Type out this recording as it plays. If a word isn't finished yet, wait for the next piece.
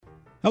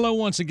Hello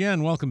once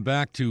again. Welcome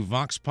back to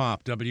Vox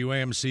Pop,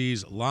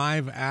 WAMC's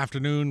live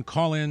afternoon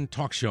call-in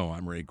talk show.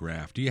 I'm Ray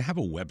Graff. Do you have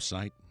a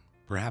website?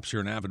 Perhaps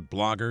you're an avid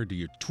blogger. Do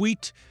you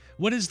tweet?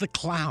 What is the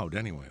cloud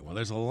anyway? Well,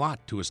 there's a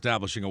lot to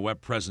establishing a web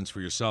presence for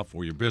yourself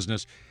or your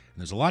business, and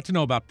there's a lot to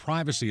know about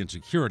privacy and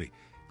security.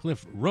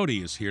 Cliff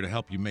Rohde is here to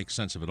help you make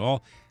sense of it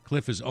all.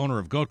 Cliff is owner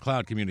of Goat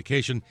Cloud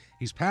Communication.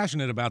 He's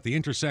passionate about the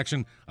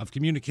intersection of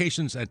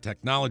communications and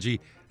technology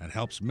and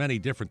helps many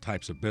different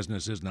types of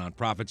businesses,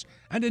 nonprofits,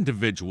 and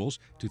individuals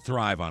to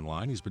thrive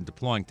online. He's been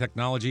deploying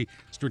technology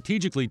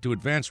strategically to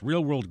advance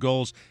real-world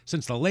goals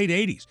since the late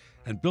 80s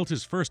and built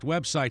his first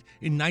website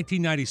in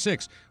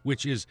 1996,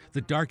 which is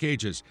the dark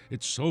ages.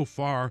 It's so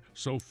far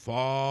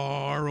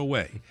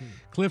away.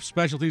 Cliff's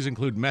specialties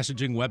include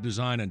messaging, web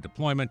design and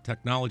deployment,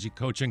 technology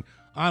coaching,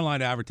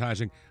 online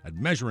advertising, and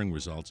measuring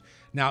results.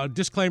 Now, a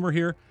disclaimer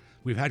here.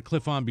 We've had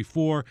Cliff on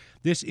before.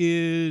 This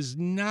is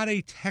not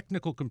a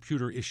technical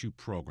computer issue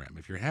program.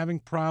 If you're having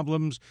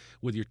problems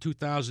with your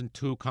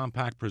 2002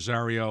 Compact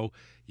Presario,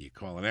 you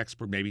call an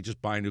expert, maybe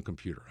just buy a new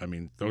computer. I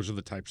mean, those are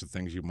the types of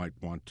things you might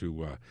want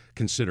to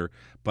consider.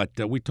 But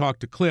we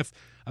talked to Cliff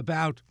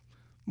about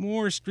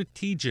more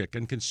strategic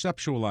and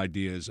conceptual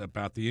ideas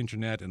about the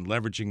internet and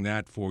leveraging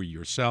that for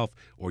yourself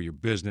or your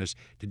business.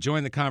 To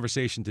join the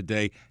conversation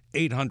today,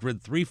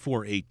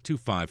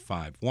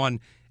 800-348-2551,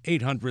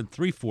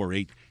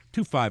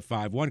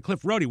 800-348-2551.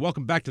 Cliff Rohde,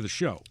 welcome back to the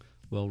show.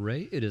 Well,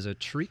 Ray, it is a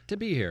treat to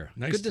be here.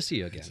 Good to see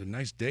you again. It's a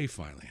nice day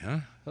finally, huh?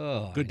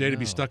 Oh, good day to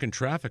be stuck in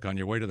traffic on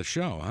your way to the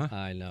show, huh?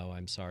 I know.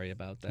 I'm sorry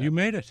about that. You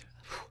made it.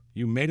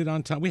 You made it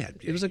on time.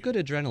 It was a good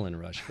adrenaline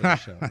rush for the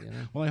show. You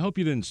know? Well, I hope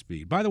you didn't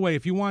speed. By the way,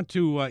 if you want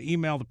to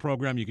email the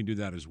program, you can do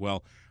that as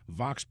well.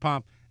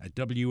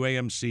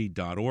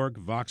 voxpop@wamc.org,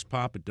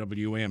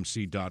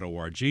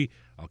 voxpop@wamc.org.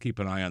 I'll keep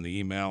an eye on the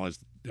email as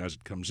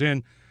it comes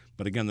in.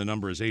 But again, the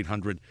number is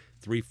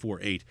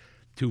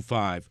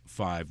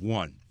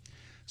 800-348-2551.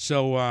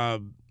 So,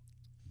 I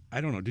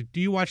don't know. Do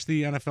you watch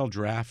the NFL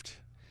draft?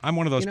 I'm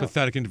one of those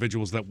pathetic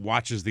individuals that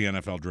watches the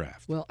NFL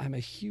draft. Well, I'm a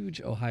huge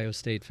Ohio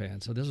State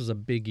fan, so this was a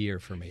big year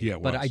for me. Yeah,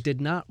 it but was. I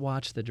did not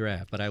watch the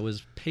draft, but I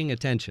was paying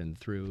attention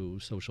through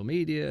social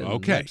media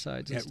and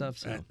websites and stuff.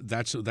 So.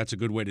 That's a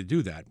good way to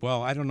do that.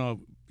 Well, I don't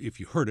know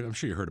if you heard it. I'm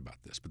sure you heard about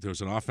this, but there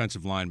was an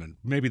offensive lineman,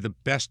 maybe the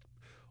best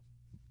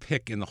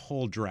pick in the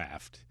whole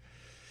draft.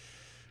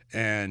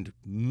 And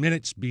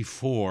minutes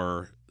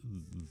before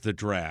the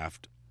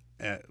draft,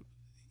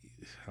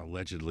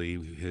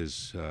 allegedly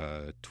his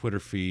Twitter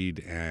feed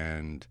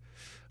and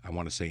I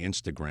want to say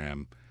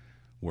Instagram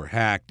were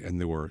hacked, and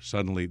there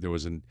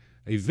was a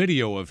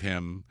video of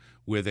him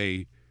with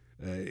an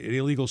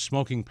illegal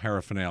smoking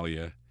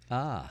paraphernalia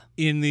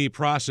in the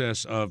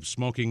process of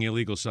smoking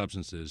illegal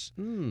substances.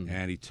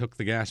 And he took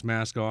the gas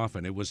mask off,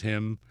 and it was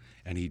him,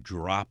 and he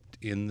dropped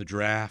in the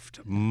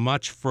draft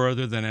much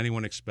further than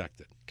anyone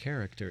expected.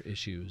 Character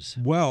issues.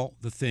 Well,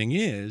 the thing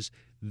is,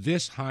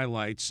 this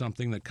highlights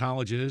something that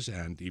colleges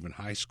and even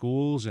high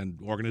schools and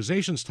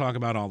organizations talk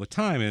about all the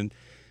time. And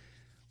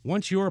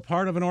once you're a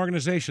part of an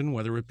organization,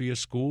 whether it be a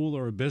school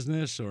or a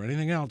business or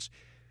anything else,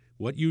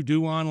 what you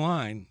do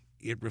online,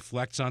 it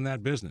reflects on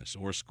that business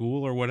or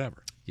school or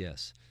whatever.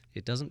 Yes.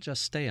 It doesn't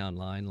just stay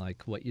online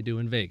like what you do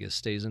in Vegas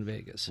stays in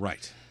Vegas.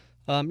 Right.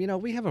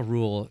 We have a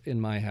rule in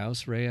my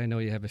house, Ray. I know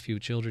you have a few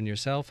children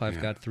yourself.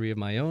 I've got 3 of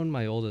my own.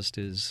 My oldest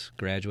is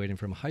graduating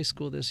from high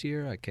school this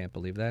year. I can't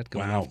believe that.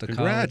 Going off to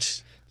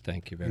Congrats. college.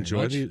 Thank you very much.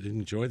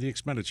 Enjoy the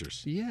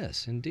expenditures.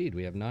 Yes, indeed.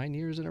 We have 9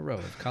 years in a row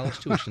of college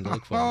tuition to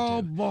look forward to.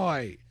 Oh,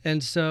 boy.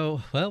 And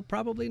so, well,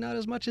 probably not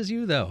as much as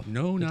you, though.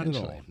 No, not at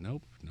all.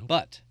 Nope.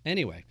 But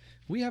anyway,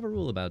 we have a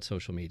rule about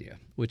social media,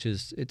 it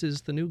is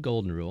the new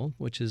golden rule,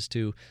 which is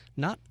to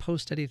not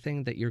post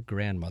anything that your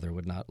grandmother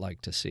would not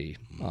like to see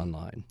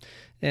online.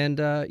 And,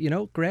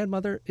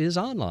 grandmother is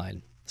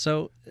online.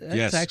 So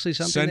that's actually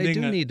something they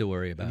do need to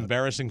worry about.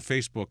 Embarrassing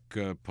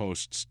Facebook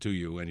posts to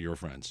you and your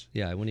friends.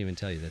 Yeah, I wouldn't even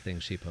tell you the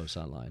things she posts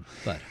online.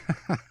 But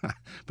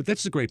but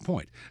that's a great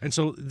point. And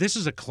so this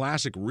is a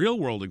classic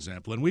real-world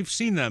example, and we've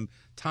seen them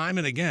time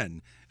and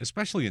again,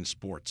 especially in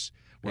sports,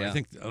 where I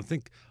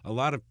think a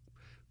lot of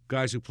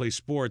guys who play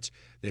sports,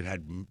 they've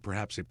had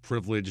perhaps a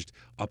privileged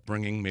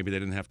upbringing. Maybe they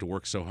didn't have to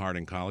work so hard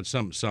in college.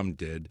 Some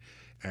did.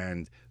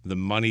 And the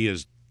money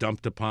is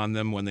dumped upon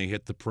them when they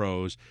hit the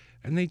pros,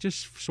 and they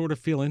just sort of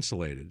feel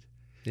insulated.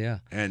 Yeah.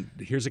 And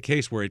here's a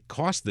case where it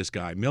cost this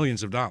guy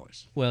millions of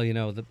dollars. Well,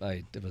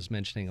 I was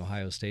mentioning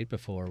Ohio State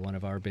before. One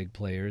of our big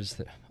players,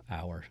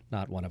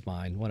 not one of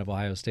mine, one of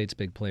Ohio State's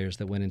big players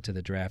that went into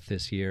the draft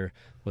this year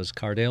was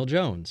Cardale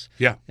Jones.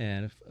 Yeah.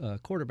 And a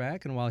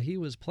quarterback. And while he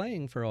was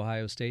playing for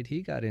Ohio State,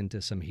 he got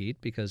into some heat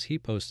because he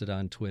posted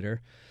on Twitter,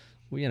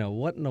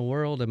 what in the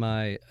world am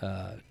I,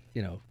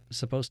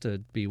 supposed to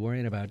be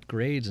worrying about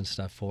grades and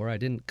stuff for? I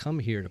didn't come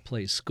here to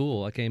play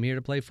school. I came here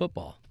to play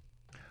football.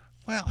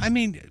 Well, I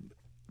mean,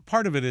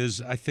 part of it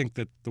is I think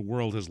that the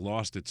world has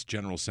lost its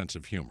general sense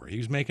of humor. He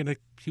was making a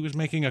crack. It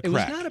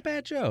was not a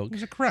bad joke. It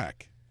was a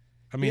crack.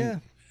 I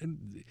mean, yeah.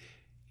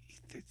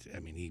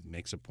 he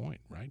makes a point,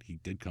 right? He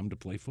did come to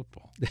play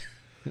football.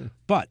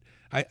 But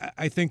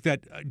I think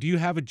that, do you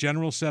have a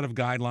general set of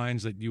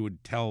guidelines that you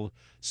would tell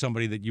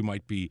somebody that you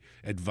might be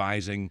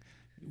advising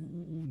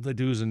the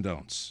do's and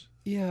don'ts?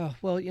 Yeah,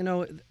 well,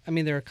 I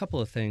mean, there are a couple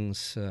of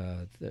things,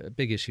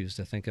 big issues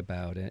to think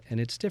about, and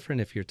it's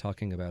different if you're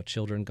talking about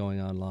children going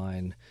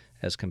online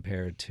as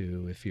compared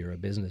to if you're a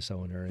business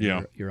owner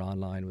and you're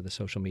online with a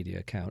social media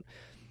account.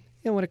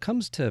 When it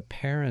comes to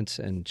parents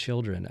and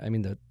children, I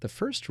mean, the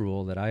first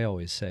rule that I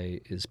always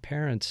say is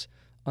parents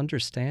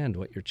understand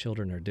what your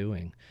children are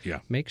doing. Yeah.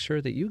 Make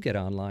sure that you get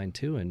online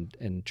too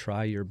and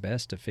try your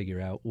best to figure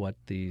out what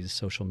these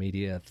social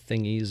media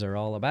thingies are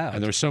all about.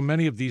 And there's so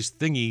many of these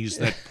thingies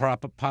that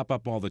pop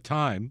up all the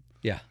time.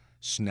 Yeah.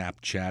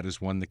 Snapchat is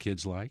one the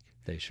kids like.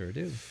 They sure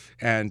do.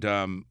 And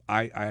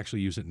I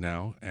actually use it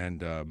now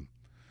and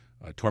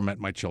torment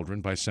my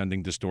children by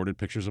sending distorted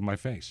pictures of my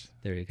face.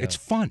 There you go. It's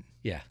fun.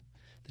 Yeah.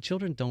 The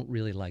children don't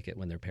really like it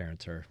when their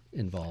parents are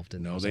involved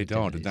in those No, they don't,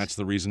 and activities. that's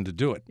the reason to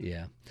do it.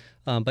 Yeah.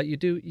 But you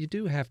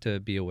do have to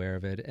be aware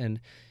of it. And,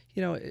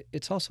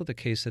 it's also the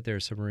case that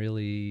there's some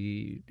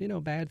really,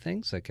 bad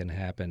things that can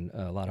happen.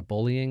 A lot of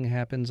bullying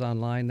happens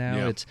online now.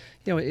 Yeah.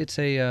 It's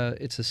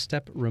a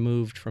step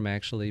removed from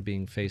actually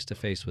being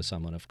face-to-face with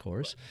someone, of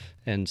course.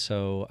 And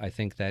so I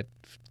think that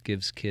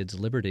gives kids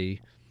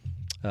liberty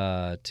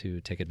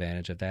to take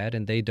advantage of that.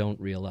 And they don't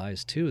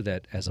realize, too,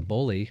 that as a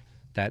bully,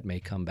 that may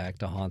come back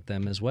to haunt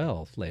them as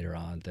well later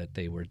on, that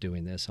they were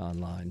doing this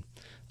online.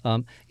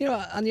 On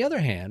the other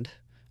hand,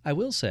 I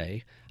will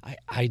say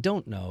I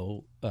don't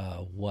know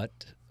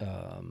what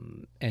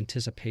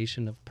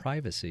anticipation of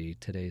privacy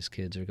today's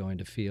kids are going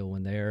to feel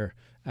when they're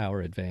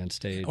our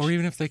advanced age. Or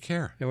even if they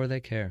care. Or they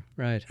care,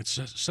 right. It's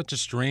such a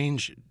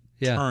strange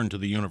turn to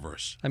the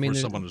universe for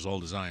someone as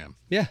old as I am.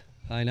 Yeah,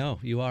 I know.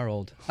 You are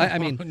old. I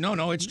mean...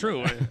 No, it's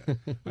true.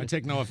 I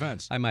take no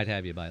offense. I might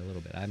have you by a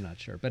little bit. I'm not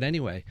sure. But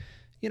anyway...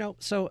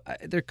 So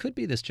there could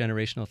be this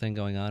generational thing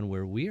going on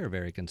where we are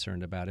very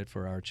concerned about it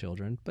for our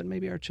children, but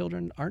maybe our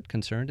children aren't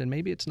concerned, and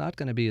maybe it's not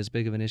going to be as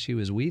big of an issue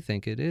as we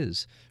think it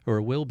is or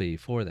will be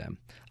for them.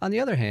 On the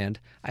other hand,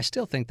 I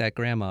still think that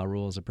grandma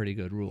rule is a pretty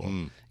good rule.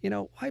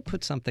 Why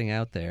put something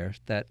out there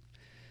that,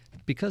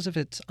 because if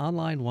it's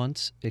online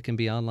once, it can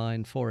be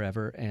online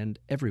forever and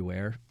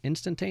everywhere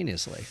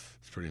instantaneously?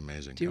 It's pretty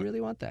amazing. Do you really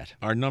want that?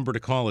 Our number to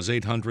call is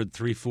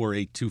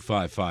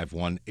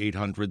 800-348-2551,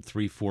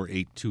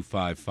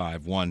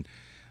 800-348-2551,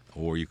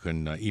 or you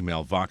can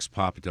email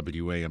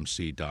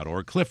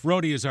voxpop@wamc.org. Cliff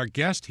Rohde is our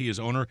guest. He is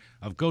owner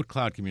of Goat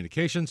Cloud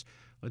Communications.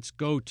 Let's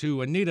go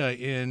to Anita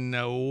in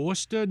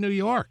Worcester, New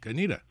York.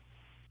 Anita.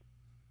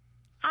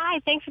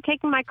 Hi, thanks for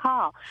taking my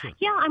call. Sure.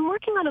 Yeah, I'm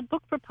working on a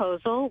book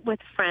proposal with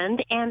a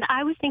friend, and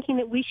I was thinking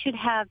that we should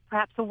have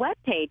perhaps a web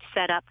page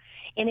set up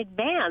in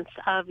advance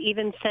of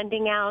even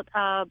sending out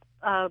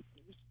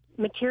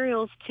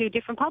materials to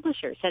different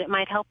publishers, that it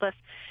might help us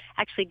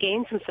actually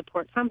gain some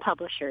support from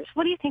publishers.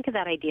 What do you think of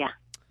that idea?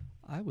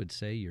 I would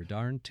say you're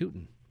darn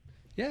tootin'.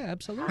 Yeah,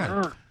 absolutely.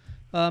 Ah.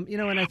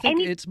 And I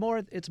think it's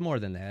more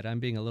than that.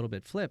 I'm being a little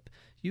bit flip.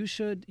 You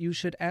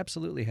should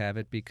absolutely have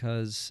it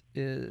because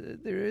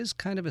there is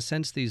kind of a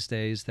sense these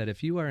days that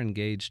if you are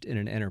engaged in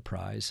an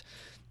enterprise,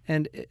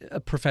 and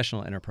a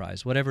professional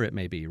enterprise, whatever it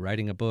may be,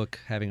 writing a book,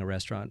 having a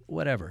restaurant,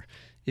 whatever,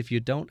 if you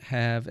don't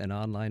have an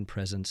online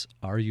presence,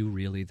 are you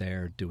really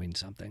there doing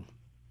something?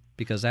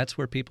 Because that's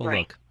where people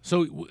look.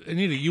 So,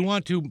 Anita, you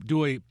want to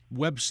do a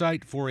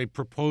website for a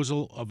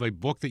proposal of a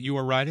book that you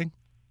are writing?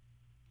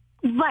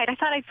 Right. I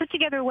thought I'd put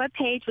together a web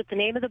page with the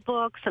name of the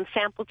book, some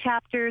sample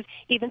chapters,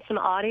 even some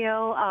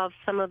audio of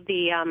some of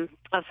the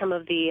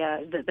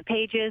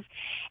pages,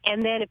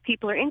 and then if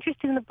people are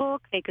interested in the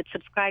book, they could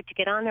subscribe to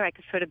get on there. I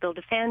could sort of build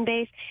a fan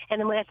base,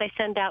 and then as I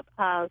send out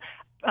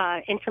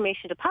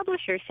information to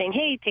publishers saying,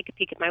 "Hey, take a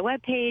peek at my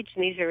web page,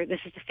 and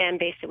this is the fan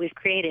base that we've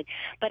created."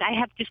 But I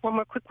have just one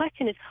more quick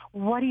question: is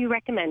what do you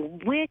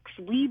recommend? Wix,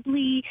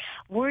 Weebly,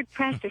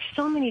 WordPress? There's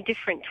so many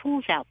different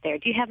tools out there.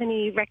 Do you have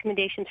any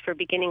recommendations for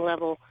beginning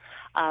level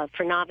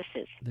for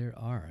novices? There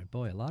are.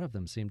 Boy, a lot of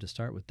them seem to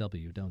start with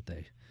W, don't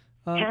they?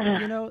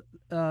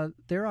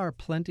 There are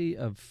plenty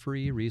of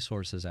free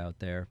resources out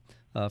there.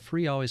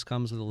 Free always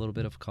comes with a little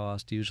bit of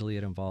cost. Usually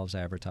it involves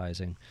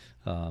advertising,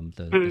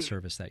 the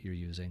service that you're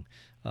using.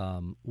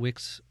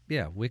 Wix,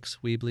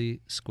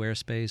 Weebly,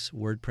 Squarespace,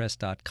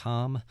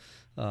 WordPress.com.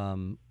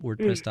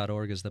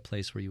 WordPress.org is the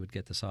place where you would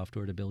get the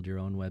software to build your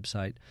own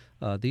website.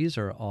 These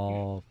are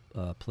all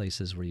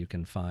places where you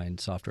can find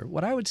software.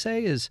 What I would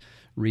say is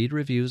read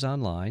reviews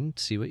online,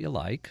 see what you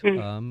like,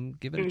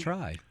 give it a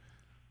try.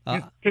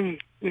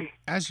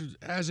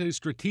 As a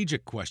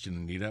strategic question,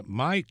 Anita,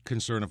 my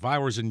concern, if I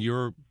was in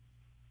your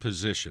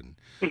position,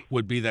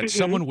 would be that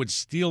someone would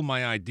steal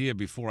my idea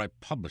before I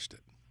published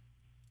it.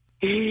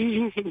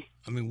 I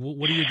mean,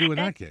 what do you do in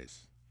that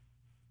case?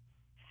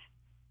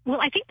 Well,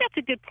 I think that's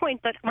a good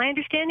point, but my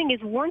understanding is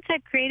once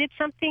I've created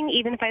something,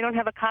 even if I don't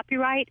have a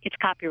copyright, it's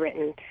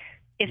copywritten.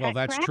 Well,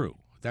 that's correct? true.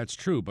 That's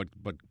true, but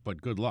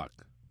good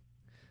luck.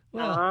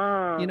 Well,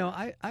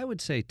 I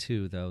would say,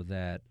 too, though,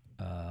 that,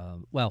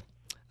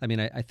 I mean,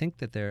 I think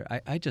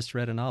that I just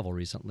read a novel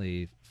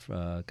recently,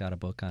 got a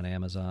book on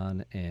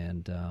Amazon,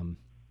 and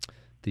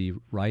the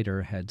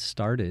writer had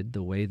started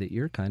the way that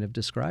you're kind of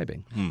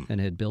describing and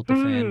had built a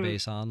fan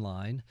base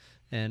online.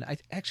 And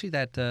actually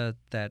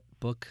that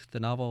book, the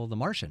novel The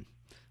Martian,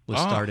 was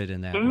started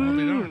in that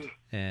way.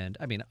 And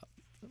I mean,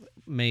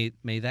 may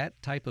that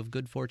type of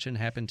good fortune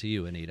happen to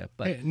you, Anita.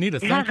 But hey, Anita,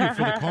 thank you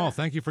for the call.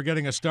 Thank you for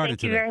getting us started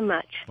today. Thank you very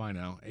much. Bye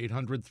now.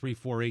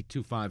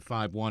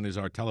 800-348-2551 is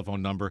our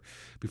telephone number.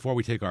 Before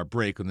we take our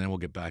break, and then we'll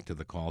get back to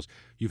the calls,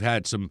 you've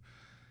had some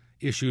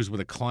issues with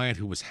a client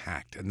who was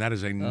hacked, and that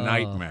is a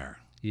nightmare.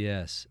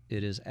 Yes,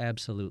 it is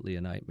absolutely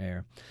a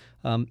nightmare.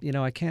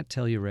 I can't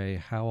tell you, Ray,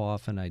 how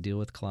often I deal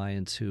with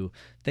clients who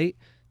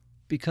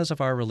because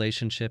of our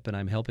relationship and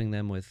I'm helping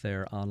them with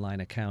their online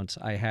accounts,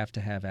 I have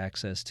to have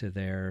access to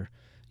their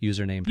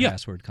username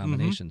password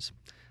combinations.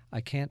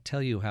 I can't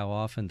tell you how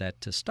often that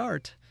to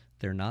start,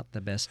 they're not the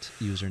best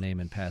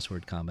username and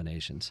password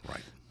combinations.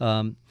 Right.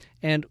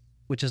 And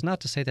which is not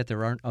to say that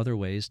there aren't other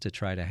ways to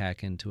try to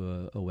hack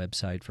into a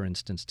website, for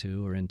instance,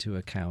 too, or into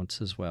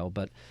accounts as well.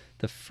 But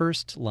the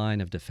first line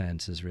of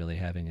defense is really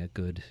having a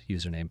good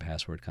username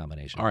password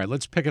combination. All right,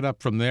 let's pick it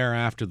up from there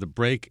after the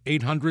break.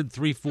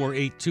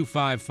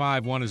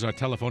 800-348-2551 is our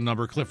telephone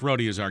number. Cliff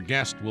Rohde is our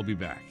guest. We'll be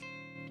back.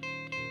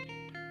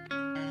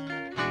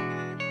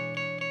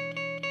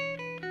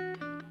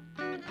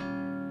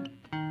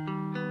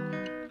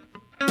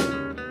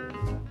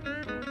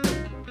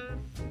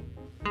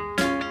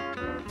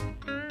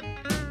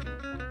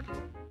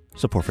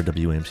 Support for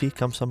WAMC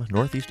comes from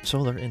Northeast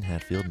Solar in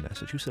Hatfield,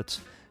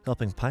 Massachusetts,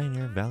 helping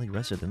Pioneer Valley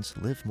residents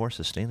live more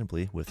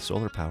sustainably with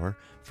solar power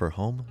for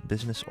home,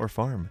 business, or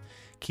farm.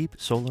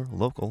 Keep solar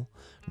local,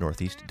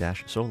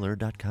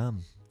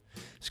 northeast-solar.com.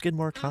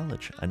 Skidmore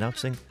College,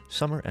 announcing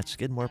Summer at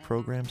Skidmore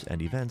programs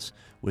and events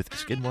with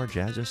Skidmore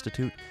Jazz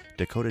Institute,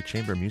 Dakota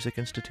Chamber Music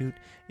Institute,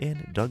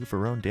 and Doug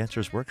Verone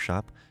Dancers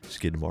Workshop,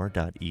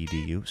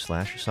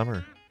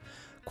 skidmore.edu/summer.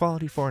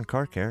 Quality Foreign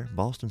Car Care,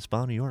 Ballston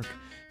Spa, New York.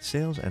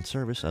 Sales and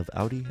service of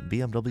Audi,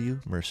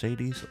 BMW,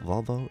 Mercedes,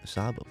 Volvo,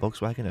 Saab,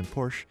 Volkswagen, and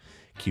Porsche.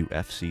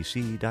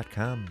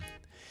 QFCC.com.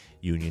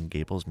 Union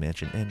Gables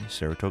Mansion Inn,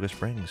 Saratoga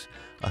Springs.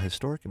 A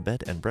historic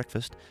bed and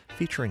breakfast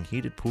featuring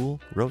heated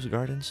pool, rose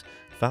gardens,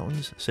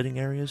 fountains, sitting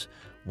areas,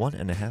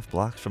 1.5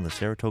 blocks from the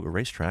Saratoga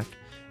Racetrack.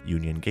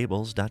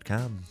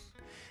 UnionGables.com.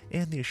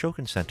 And the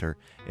Ashokan Center,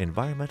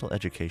 environmental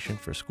education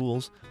for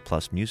schools,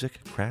 plus music,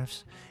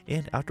 crafts,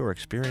 and outdoor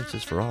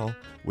experiences for all,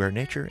 where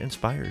nature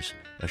inspires.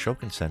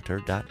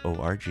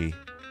 AshokanCenter.org.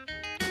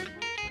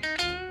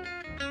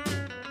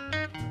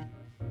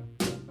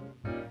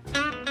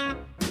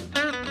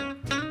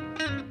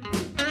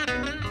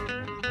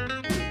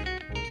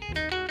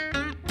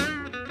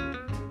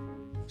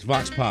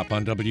 Vox Pop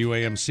on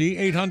WAMC.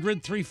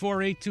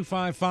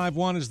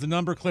 800-348-2551 is the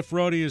number. Cliff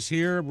Rohde is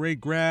here. Ray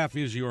Graff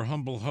is your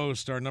humble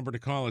host. Our number to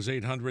call is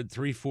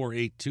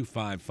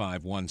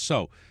 800-348-2551.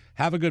 So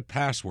have a good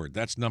password.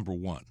 That's number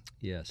one.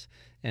 Yes.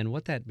 And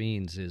what that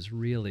means is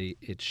really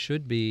it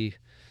should be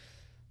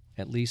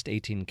at least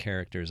 18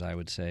 characters, I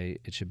would say.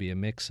 It should be a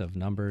mix of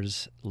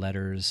numbers,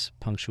 letters,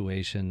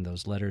 punctuation.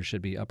 Those letters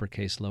should be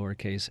uppercase,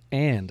 lowercase.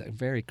 And a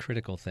very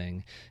critical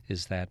thing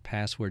is that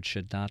password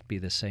should not be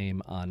the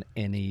same on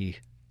any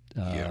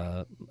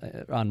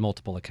on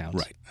multiple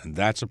accounts. Right. And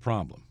that's a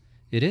problem.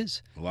 It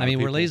is. I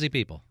mean, we're lazy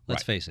people.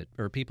 Let's face it.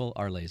 Or people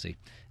are lazy.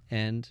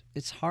 And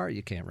it's hard.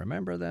 You can't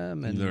remember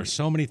them. And there are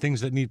so many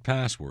things that need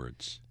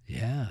passwords.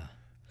 Yeah.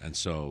 And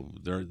so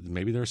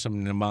maybe there are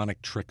some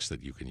mnemonic tricks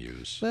that you can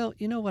use. Well,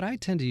 what I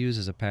tend to use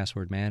is a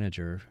password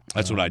manager.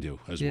 That's what I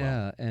do as well.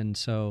 Yeah, and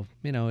so,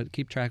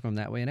 keep track of them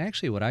that way. And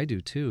actually what I do,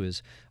 too,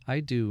 is I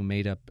do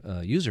made-up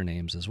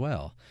usernames as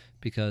well.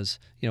 Because,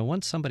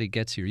 once somebody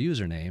gets your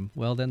username,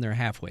 well, then they're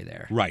halfway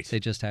there. Right. They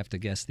just have to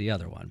guess the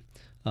other one.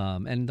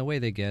 And the way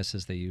they guess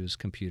is they use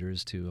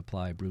computers to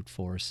apply brute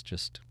force,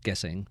 just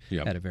guessing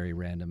at a very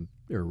random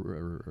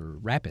or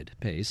rapid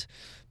pace.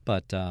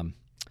 But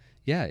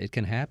yeah, it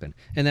can happen.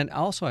 And then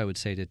also I would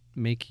say to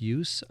make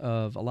use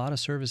of a lot of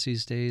services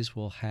these days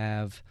will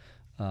have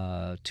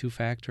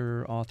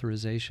two-factor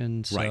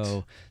authorization.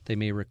 So they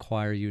may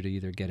require you to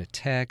either get a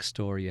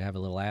text or you have a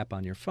little app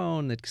on your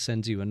phone that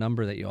sends you a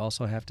number that you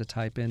also have to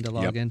type in to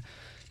log in.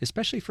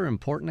 Especially for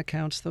important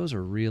accounts, those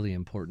are really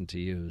important to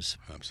use.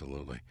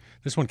 Absolutely.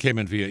 This one came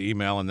in via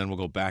email, and then we'll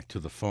go back to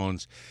the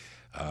phones.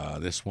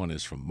 This one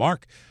is from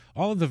Mark.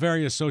 All of the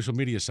various social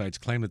media sites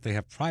claim that they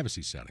have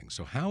privacy settings.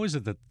 So how is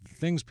it that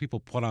things people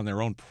put on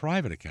their own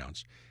private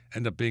accounts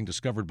end up being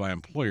discovered by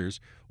employers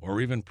or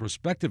even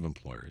prospective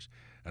employers?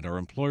 And are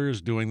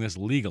employers doing this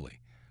legally?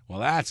 Well,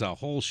 that's a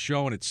whole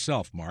show in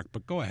itself, Mark,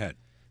 but go ahead.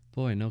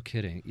 Boy, no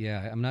kidding.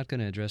 Yeah, I'm not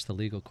going to address the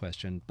legal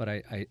question, but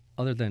I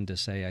other than to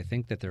say I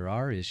think that there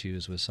are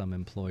issues with some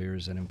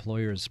employers, and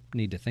employers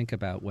need to think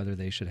about whether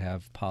they should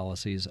have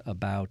policies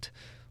about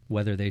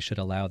whether they should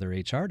allow their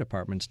HR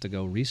departments to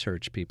go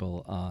research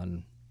people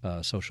on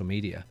social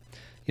media.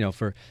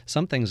 For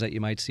some things that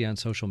you might see on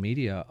social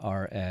media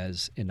are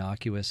as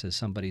innocuous as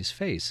somebody's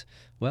face.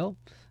 Well,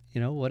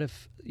 what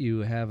if you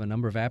have a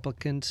number of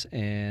applicants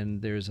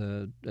and there's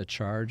a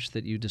charge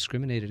that you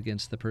discriminated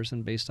against the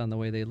person based on the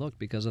way they look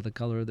because of the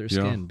color of their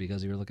skin,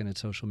 because you were looking at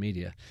social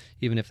media,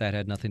 even if that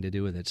had nothing to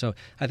do with it. So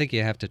I think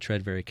you have to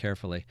tread very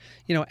carefully.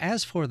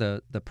 As for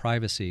the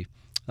privacy,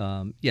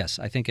 yes,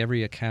 I think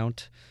every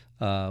account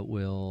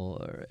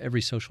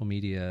every social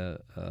media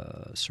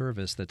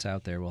service that's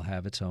out there will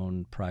have its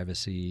own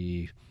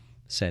privacy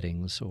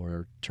settings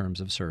or terms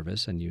of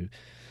service, and you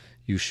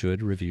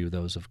should review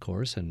those, of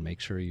course, and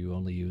make sure you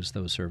only use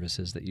those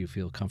services that you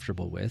feel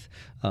comfortable with.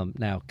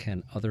 Now,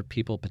 can other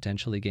people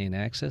potentially gain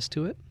access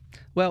to it?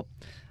 Well,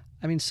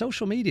 I mean,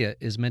 social media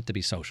is meant to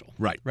be social.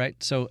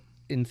 Right? So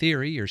in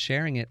theory, you're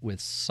sharing it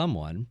with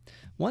someone.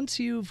 Once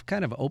you've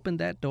kind of opened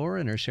that door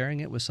and are sharing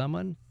it with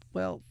someone,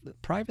 well,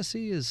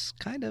 privacy is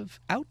kind of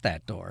out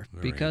that door.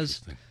 Very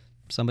because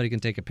somebody can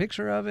take a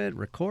picture of it,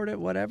 record it,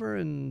 whatever,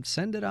 and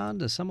send it on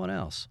to someone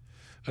else.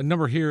 A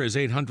number here is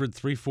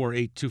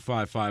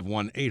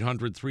 800-348-2551,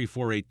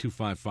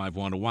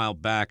 800-348-2551. A while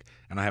back,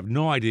 and I have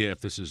no idea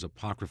if this is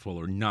apocryphal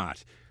or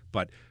not,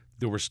 but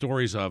there were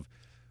stories of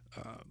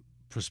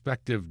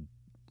prospective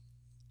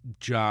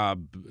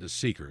job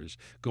seekers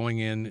going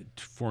in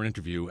for an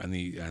interview, and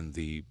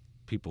the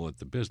people at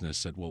the business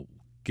said, well,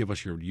 give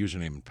us your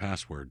username and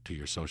password to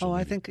your social media.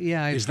 I think,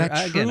 yeah. Is that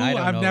true? Again,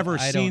 I've never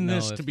seen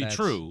this to be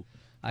true.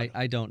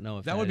 I don't know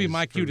if that would be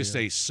my cue to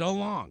say, so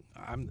long.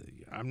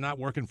 I'm not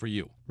working for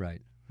you.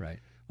 Right.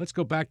 Let's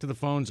go back to the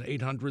phones,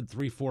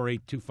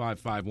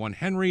 800-348-2551.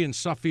 Henry in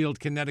Suffield,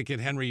 Connecticut.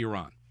 Henry, you're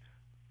on.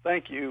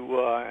 Thank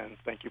you, and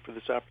thank you for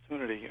this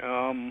opportunity.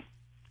 A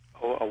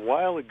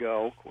while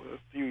ago, a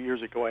few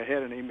years ago, I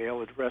had an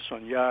email address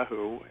on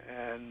Yahoo,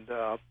 and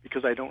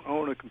because I don't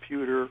own a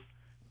computer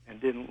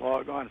and didn't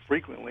log on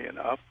frequently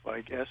enough,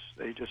 I guess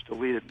they just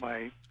deleted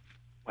my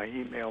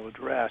email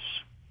address.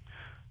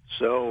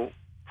 So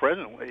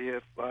presently,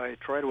 if I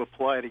try to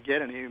apply to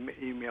get an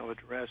email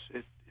address,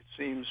 it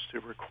seems to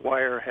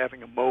require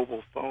having a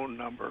mobile phone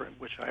number,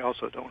 which I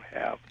also don't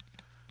have.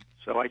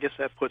 So I guess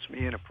that puts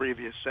me in a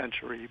previous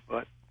century,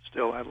 but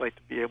still I'd like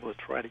to be able to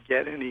try to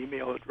get an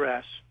email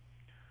address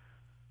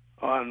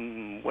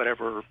on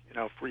whatever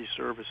free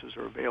services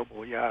are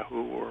available,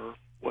 Yahoo or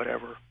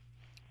whatever.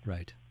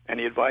 Right.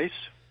 Any advice?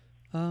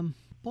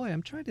 Boy,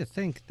 I'm trying to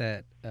think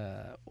that,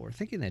 or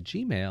thinking that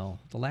Gmail,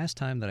 the last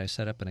time that I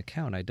set up an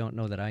account, I don't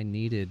know that I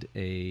needed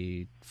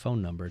a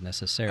phone number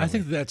necessarily. I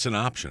think that's an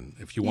option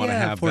if you want to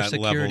have that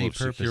level of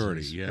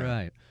security. Yeah.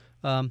 Right.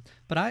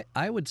 But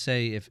I would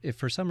say if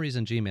for some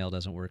reason Gmail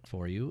doesn't work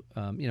for you,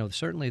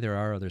 certainly there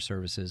are other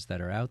services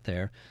that are out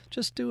there.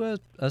 Just do a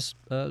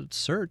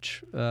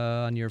search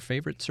on your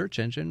favorite search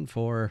engine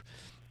for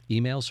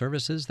email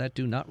services that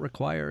do not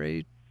require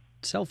a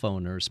cell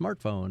phone or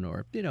smartphone,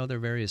 or there are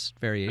various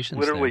variations.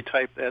 Literally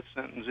there. Type that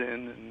sentence in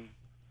and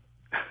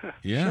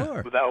yeah,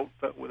 sure. without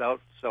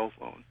cell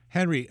phone.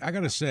 Henry, I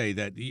got to say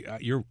that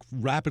you're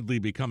rapidly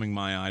becoming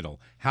my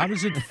idol. How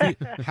does it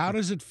how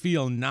does it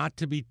feel not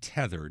to be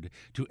tethered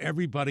to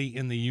everybody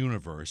in the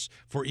universe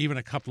for even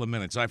a couple of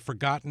minutes? I've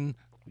forgotten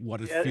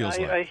what it feels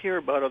like. I hear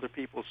about other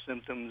people's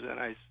symptoms, and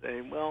I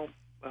say, well,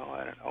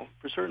 I don't know.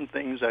 For certain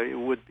things, it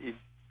would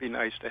be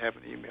nice to have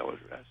an email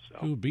address.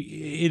 So.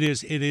 It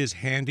is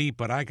handy,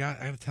 but I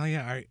tell you,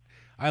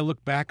 I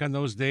look back on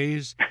those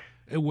days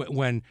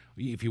when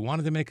if you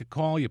wanted to make a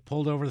call, you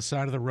pulled over the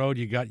side of the road,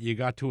 you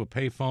got to a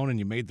payphone and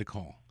you made the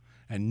call,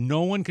 and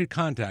no one could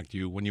contact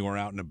you when you were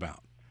out and about.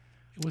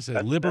 It was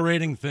a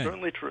liberating thing.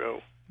 Certainly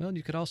true. Well,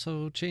 you could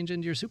also change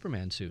into your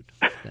Superman suit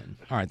then.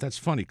 All right, that's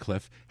funny,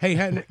 Cliff. Hey,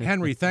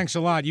 Henry, thanks a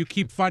lot. You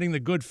keep fighting the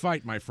good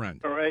fight, my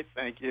friend. All right,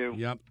 thank you.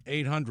 Yep,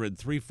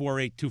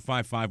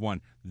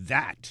 800-348-2551.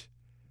 That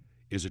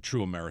is a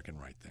true American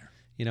right there.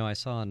 I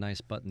saw a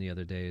nice button the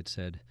other day. It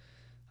said,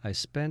 I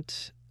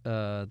spent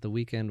the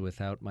weekend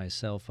without my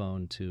cell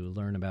phone to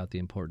learn about the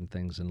important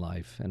things in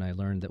life, and I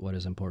learned that what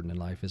is important in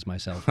life is my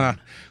cell phone.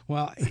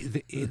 Well,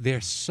 they're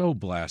so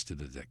blasted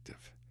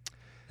addictive.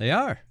 They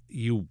are.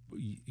 You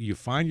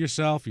find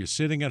yourself, you're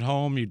sitting at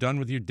home, you're done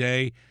with your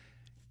day,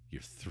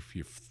 you're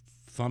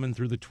thumbing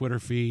through the Twitter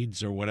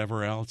feeds or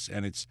whatever else,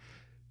 and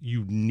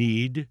you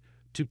need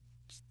to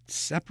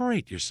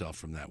separate yourself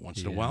from that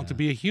once in a while to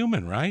be a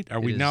human, right?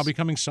 Are we now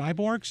becoming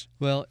cyborgs?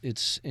 Well,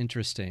 it's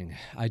interesting.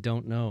 I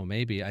don't know.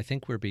 Maybe. I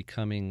think we're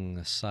becoming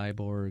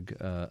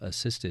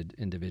cyborg-assisted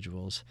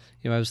individuals.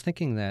 I was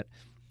thinking that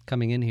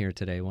coming in here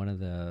today, one of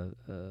the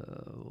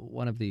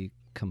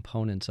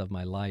components of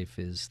my life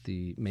is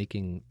the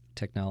making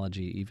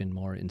technology even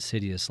more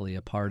insidiously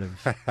a part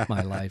of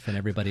my life and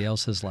everybody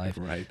else's life.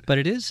 Right.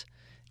 But it's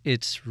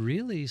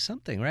really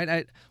something,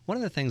 right? One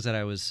of the things that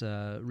I was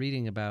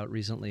reading about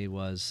recently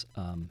was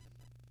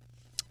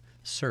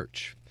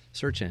search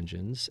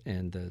engines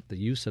and the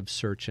use of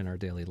search in our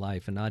daily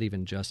life, and not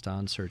even just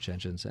on search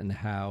engines, and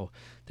how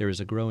there is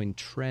a growing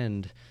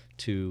trend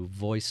to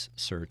voice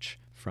search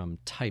from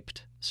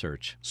typed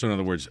search. So in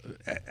other words,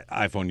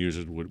 iPhone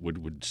users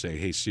would say,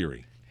 "Hey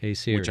Siri." Hey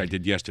Siri. Which I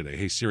did yesterday.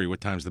 Hey Siri, what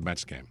time's the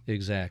Mets game?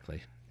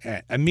 Exactly.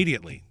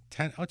 Immediately.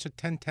 It's a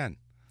 10:10.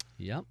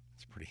 Yep.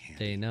 It's pretty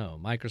handy. They know.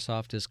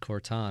 Microsoft is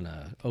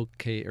Cortana.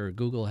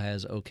 Google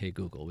has OK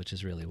Google, which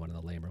is really one of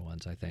the lamer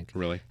ones, I think.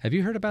 Really? Have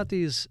you heard about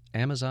these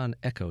Amazon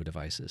Echo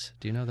devices?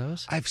 Do you know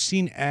those? I've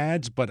seen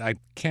ads, but I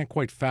can't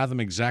quite fathom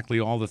exactly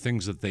all the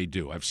things that they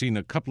do. I've seen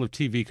a couple of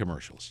TV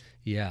commercials.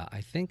 Yeah, I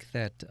think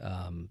that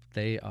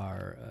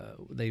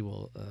they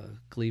will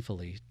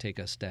gleefully take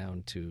us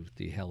down to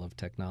the hell of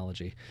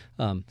technology,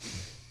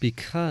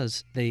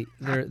 because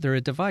they're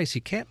a device. You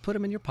can't put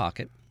them in your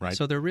pocket, Right.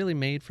 So they're really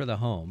made for the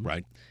home,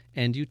 Right.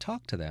 And you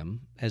talk to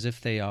them as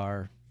if they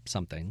are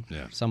something,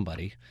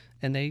 somebody,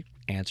 and they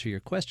answer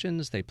your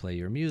questions. They play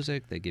your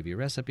music. They give you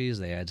recipes.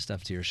 They add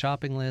stuff to your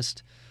shopping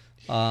list.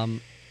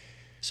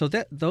 So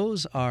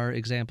those are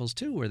examples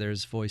too, where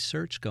there's voice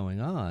search going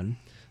on.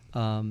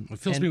 It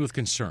fills me with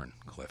concern,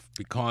 Cliff,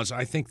 because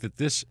I think that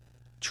this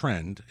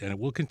trend, and it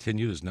will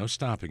continue, there's no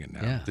stopping it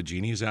now. Yeah. The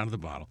genie is out of the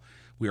bottle.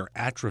 We are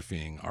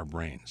atrophying our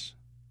brains.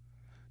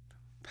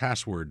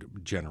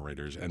 Password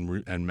generators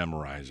and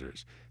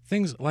memorizers,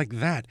 things like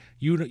that.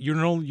 You're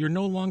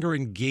no longer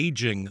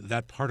engaging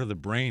that part of the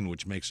brain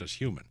which makes us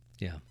human.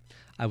 Yeah.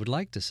 I would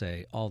like to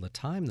say all the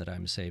time that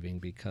I'm saving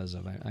because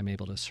I'm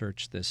able to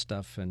search this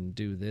stuff and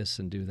do this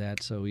and do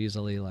that so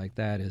easily, like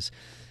that is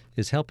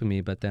helping me,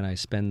 but then I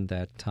spend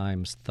that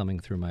time thumbing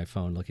through my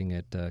phone looking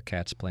at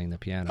cats playing the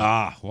piano.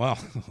 Ah, well,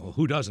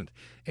 who doesn't?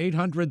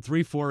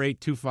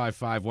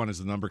 800-348-2551 is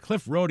the number.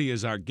 Cliff Rohde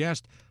is our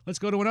guest. Let's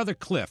go to another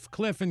Cliff.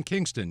 Cliff in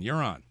Kingston,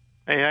 you're on.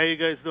 Hey, how you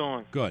guys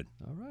doing? Good.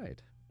 All right.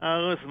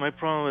 Listen, my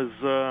problem is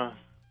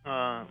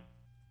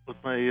with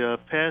my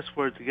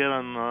password to get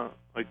on my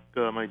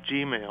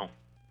Gmail.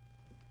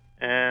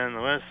 And the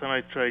last time I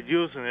tried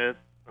using it,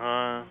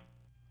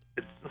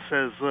 it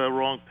says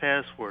wrong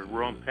password.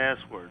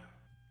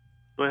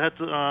 So I had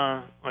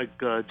to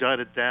jot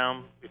it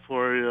down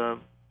before I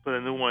put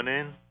a new one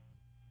in.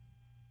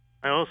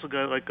 I also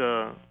got like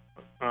a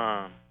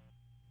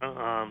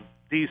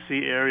DC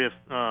area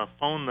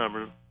phone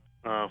number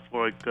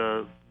for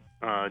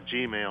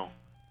Gmail,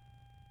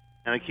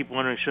 and I keep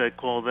wondering, should I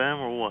call them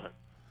or what?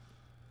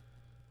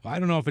 Well, I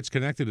don't know if it's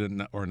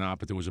connected or not,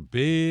 but there was a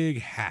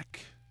big hack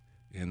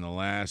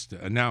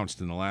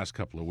announced in the last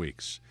couple of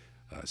weeks.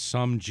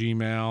 Some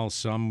Gmail,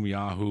 some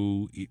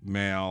Yahoo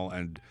Mail,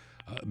 and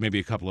maybe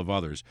a couple of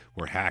others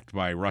were hacked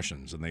by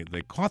Russians, and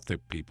they caught the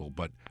people,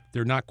 but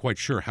they're not quite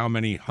sure how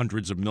many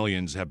hundreds of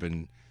millions have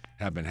been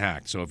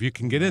hacked. So if you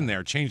can get in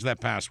there, change that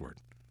password.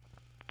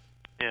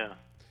 Yeah.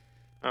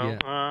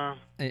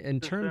 In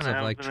terms of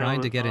like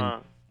trying to get in.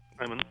 I'm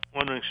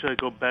wondering, should I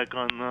go back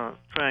on,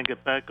 try and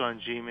get back on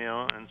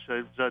Gmail, and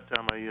should I jot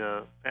down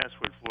my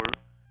password for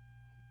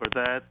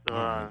that?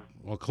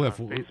 Well, Cliff,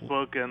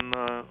 Facebook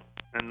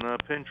and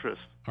Pinterest.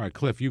 All right,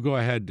 Cliff, you go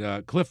ahead.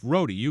 Cliff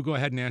Rohde, you go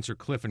ahead and answer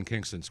Cliff in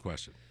Kingston's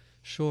question.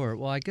 Sure.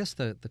 Well, I guess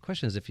the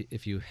question is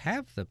if you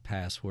have the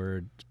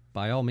password,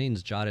 by all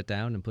means, jot it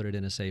down and put it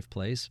in a safe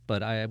place.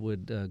 But I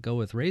would go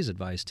with Ray's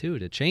advice, too,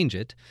 to change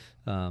it,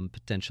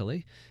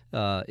 potentially.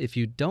 If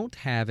you don't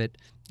have it,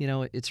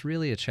 it's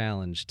really a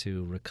challenge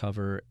to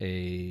recover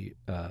an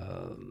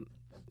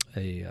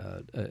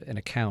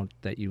account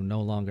that you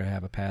no longer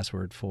have a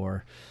password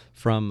for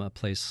from a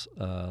place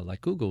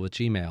like Google with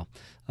Gmail.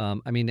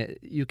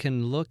 You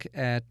can look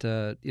at,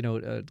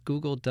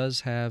 Google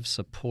does have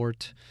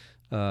support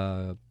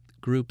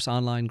groups,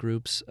 online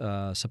groups,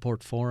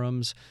 support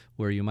forums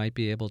where you might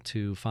be able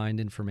to find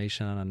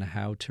information on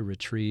how to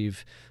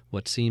retrieve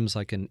what seems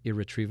like an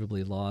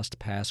irretrievably lost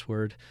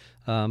password.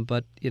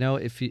 But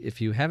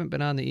if you haven't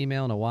been on the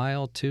email in a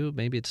while, too,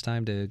 maybe it's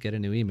time to get a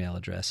new email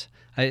address.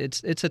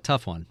 It's a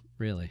tough one,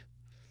 really.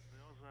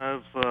 I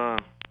also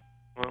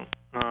have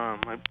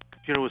my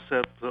computer was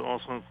set to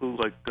also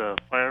include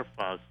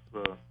Firefox.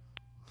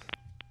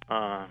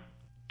 I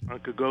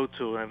could go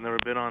to. I've never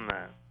been on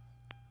that.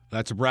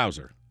 That's a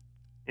browser.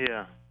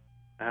 Yeah,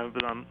 I haven't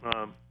been on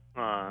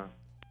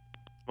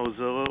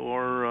Mozilla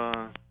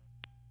or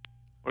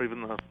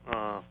even the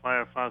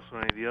Firefox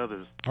or any of the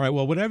others. All right,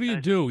 well, whatever you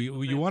do,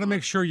 you want to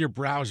make sure your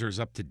browser is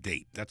up to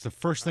date. That's the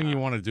first thing you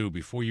want to do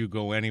before you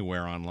go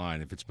anywhere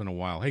online if it's been a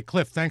while. Hey,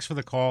 Cliff, thanks for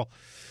the call.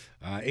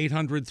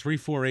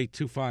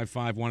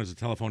 800-348-2551 is the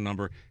telephone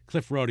number.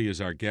 Cliff Rohde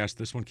is our guest.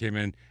 This one came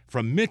in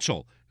from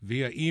Mitchell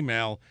via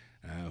email,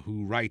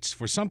 who writes,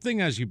 for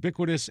something as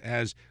ubiquitous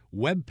as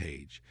web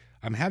page,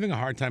 I'm having a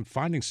hard time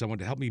finding someone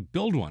to help me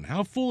build one.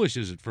 How foolish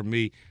is it for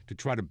me to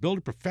try to build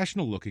a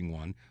professional-looking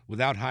one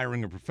without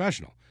hiring a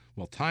professional?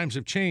 Well, times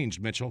have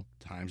changed, Mitchell.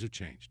 Times have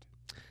changed.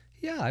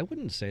 Yeah, I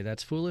wouldn't say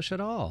that's foolish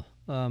at all.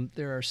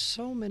 There are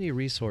so many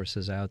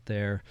resources out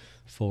there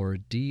for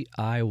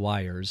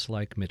DIYers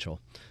like Mitchell.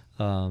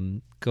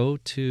 Go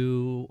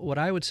to what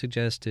I would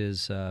suggest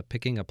is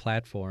picking a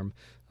platform.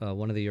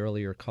 One of the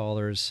earlier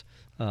callers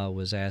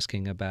was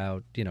asking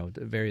about, the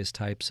various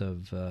types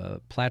of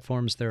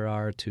platforms there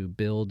are to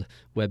build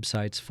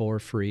websites for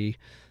free.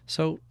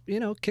 So,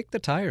 kick the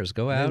tires.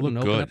 Go out and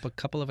open up a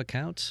couple of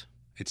accounts.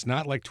 It's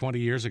not like 20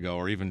 years ago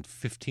or even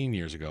 15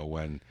 years ago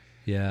when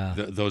Yeah.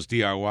 those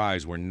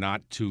DIYs were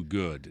not too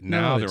good.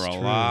 Now No, they're it's a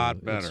true.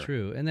 lot better. It's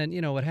true. And then,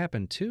 what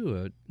happened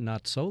too,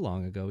 not so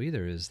long ago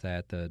either, is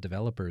that the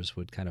developers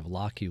would kind of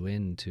lock you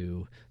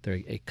into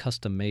a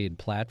custom-made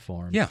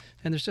platform. Yeah.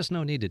 And there's just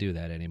no need to do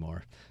that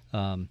anymore.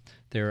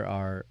 There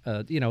are,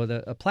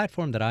 a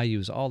platform that I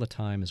use all the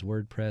time is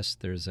WordPress.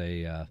 There's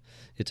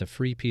it's a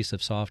free piece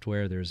of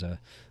software. There's a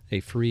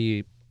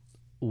free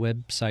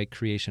website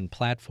creation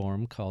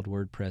platform called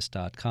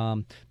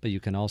WordPress.com, but you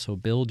can also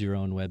build your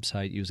own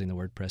website using the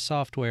WordPress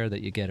software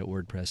that you get at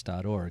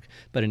WordPress.org.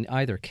 But in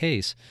either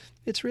case,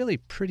 it's really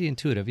pretty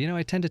intuitive.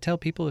 I tend to tell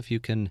people if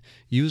you can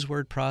use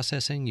word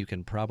processing, you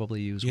can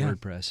probably use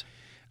WordPress.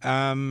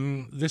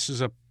 This is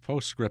a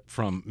postscript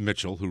from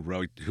Mitchell who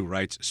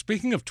writes,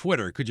 speaking of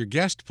Twitter, could your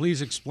guest please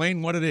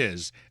explain what it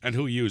is and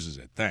who uses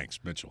it?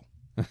 Thanks, Mitchell.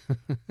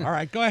 All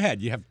right, go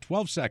ahead. You have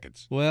 12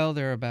 seconds. Well,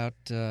 there are about,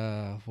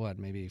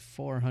 maybe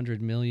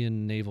 400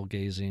 million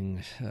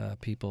navel-gazing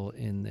people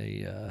in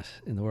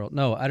the world.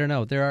 No, I don't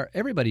know.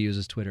 Everybody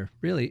uses Twitter,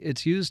 really.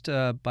 It's used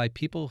by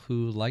people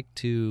who like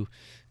to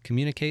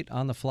communicate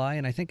on the fly,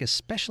 and I think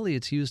especially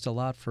it's used a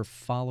lot for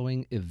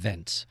following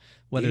events.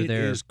 It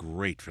is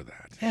great for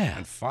that. Yeah.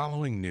 And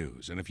following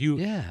news. And if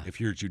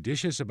you're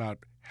judicious about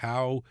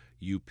how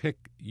you pick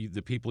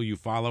the people you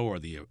follow or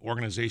the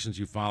organizations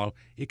you follow,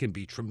 it can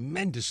be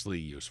tremendously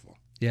useful.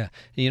 Yeah.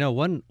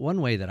 One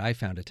way that I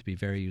found it to be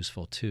very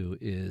useful, too,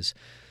 is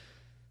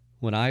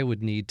when I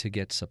would need to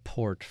get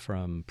support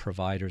from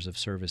providers of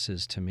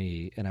services to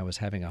me and I was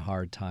having a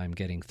hard time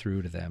getting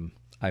through to them,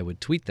 I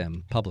would tweet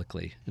them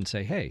publicly and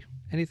say, hey,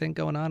 anything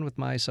going on with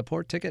my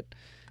support ticket?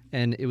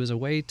 And it was a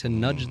way to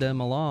nudge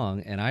them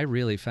along, and I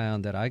really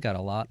found that I got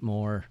a lot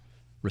more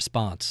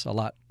response, a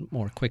lot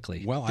more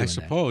quickly. Well, I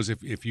suppose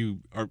if you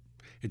are,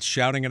 it's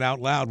shouting it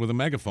out loud with a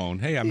megaphone,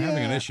 hey, I'm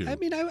having an issue. I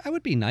mean, I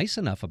would be nice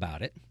enough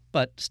about it,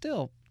 but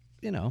still,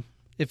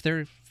 if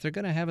they're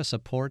going to have a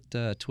support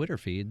Twitter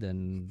feed,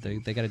 then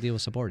they got to deal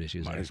with support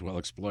issues. Might as well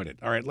exploit it.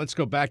 All right, let's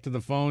go back to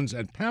the phones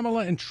and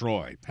Pamela and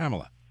Troy.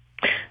 Pamela.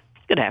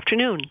 Good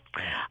afternoon.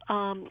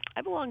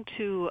 I belong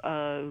to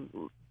a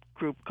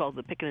group called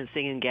the Pickin' and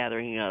Singin'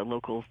 Gathering, a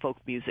local folk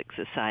music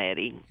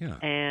society. Yeah.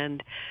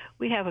 And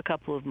we have a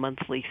couple of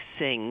monthly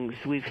sings.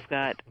 We've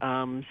got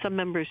some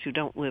members who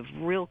don't live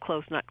real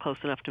close, not close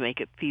enough to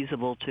make it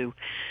feasible to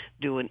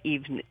do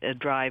a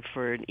drive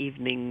for an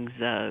evening's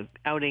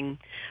outing,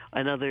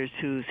 and others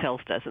whose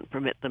health doesn't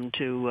permit them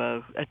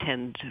to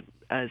attend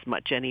as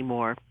much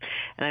anymore.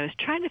 And I was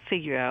trying to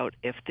figure out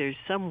if there's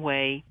some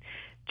way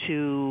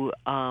to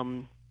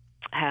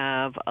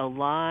have a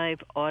live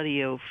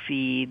audio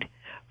feed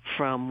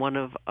from one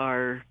of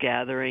our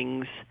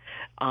gatherings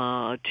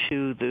to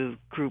the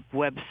group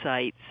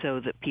website so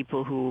that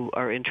people who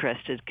are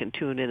interested can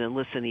tune in and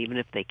listen even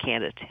if they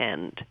can't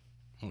attend.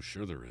 Oh,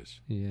 sure there is.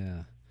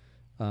 Yeah.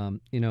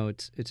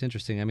 It's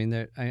interesting. I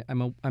mean,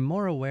 I'm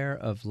more aware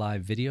of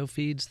live video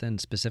feeds than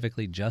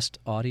specifically just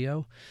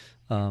audio.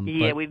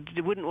 We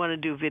wouldn't want to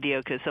do video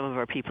because some of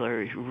our people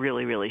are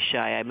really, really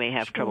shy. I may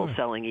have trouble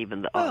selling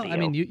even the audio. Well, I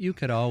mean, you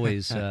could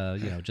always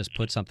just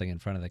put something in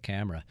front of the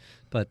camera,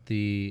 but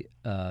to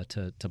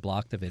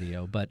block the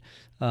video. But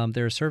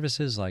there are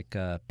services like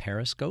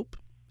Periscope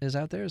is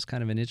out there. It's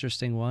kind of an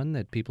interesting one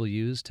that people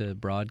use to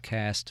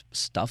broadcast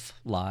stuff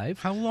live.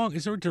 How long?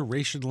 Is there a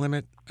duration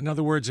limit? In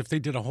other words, if they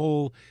did a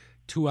whole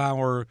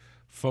 2-hour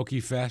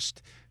Folky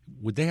Fest,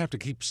 would they have to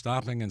keep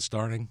stopping and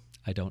starting?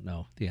 I don't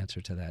know the answer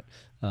to that.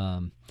 I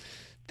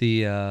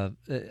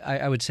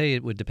would say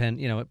it would depend.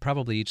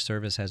 Probably each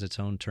service has its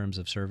own terms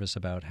of service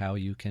about how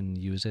you can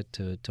use it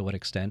to what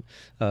extent.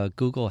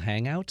 Google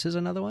Hangouts is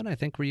another one, I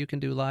think, where you can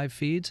do live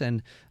feeds,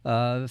 and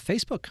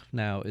Facebook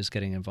now is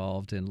getting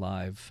involved in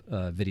live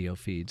video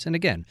feeds. And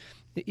again,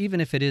 even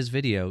if it is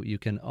video, you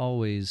can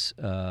always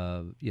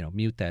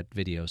mute that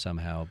video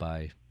somehow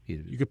by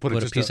you could put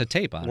a piece of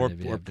tape on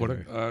it, or put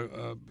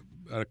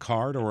a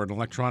card or an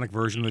electronic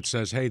version that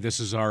says, hey, this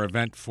is our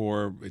event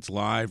it's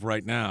live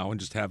right now, and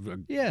just have a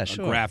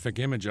graphic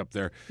image up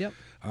there. Yep.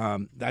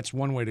 That's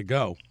one way to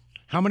go.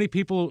 How many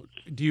people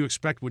do you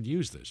expect would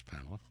use this,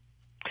 Pamela?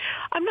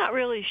 I'm not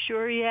really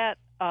sure yet.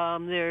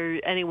 There are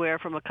anywhere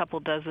from a couple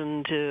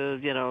dozen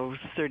to,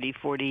 30,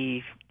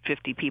 40,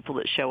 50 people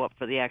that show up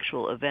for the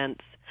actual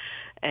events.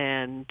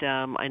 And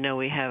I know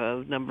we have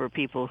a number of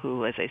people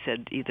who, as I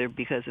said, either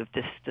because of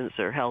distance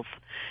or health,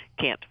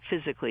 can't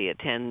physically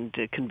attend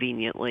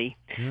conveniently.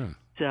 Yeah.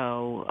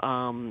 So,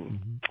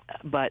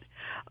 but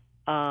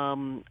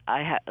I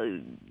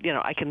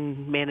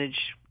can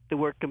manage the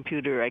work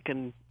computer. I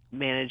can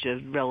manage a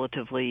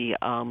relatively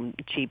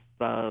cheap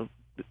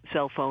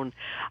cell phone.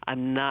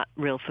 I'm not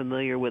real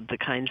familiar with the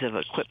kinds of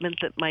equipment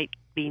that might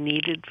be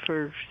needed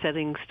for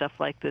setting stuff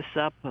like this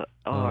up,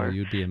 or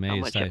you'd be amazed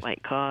how much it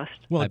might cost.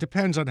 Well, it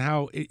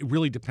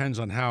really depends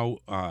on how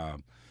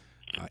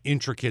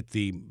intricate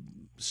the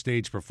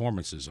stage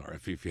performances are.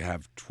 If you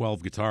have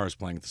 12 guitars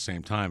playing at the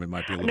same time, it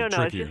might be a little No,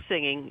 trickier. it's just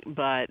singing,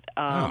 but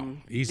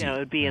easy.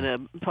 it'd be in a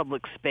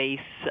public space,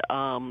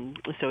 so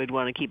we'd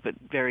want to keep it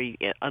very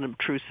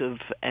unobtrusive,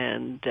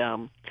 and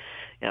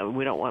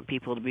we don't want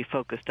people to be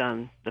focused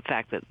on the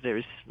fact that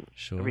there's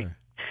Sure.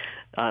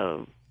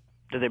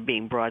 that they're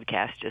being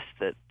broadcast. Just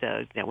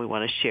that we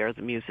want to share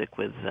the music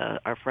with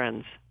our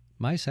friends.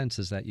 My sense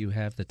is that you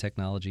have the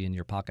technology in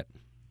your pocket.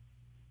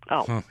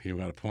 Oh, Huh, you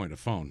got a point, a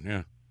phone,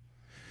 yeah.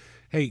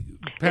 Hey,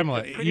 Pamela,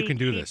 It's a pretty you can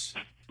do cheap, this.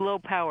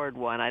 Low-powered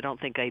one. I don't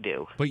think I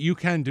do. But you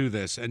can do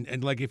this.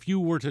 And like if you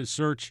were to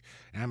search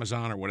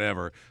Amazon or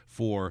whatever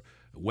for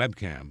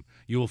webcam,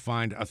 you will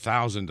find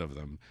 1,000 of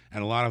them.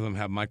 And a lot of them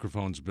have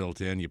microphones built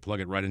in. You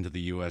plug it right into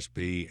the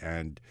USB,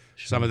 and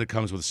some of it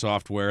comes with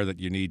software that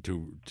you need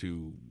to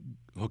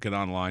hook it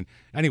online.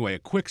 Anyway, a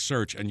quick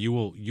search and you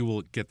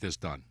will get this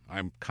done.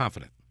 I'm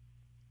confident.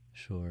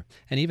 Sure.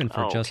 And even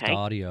for just okay.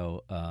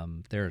 audio,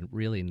 there are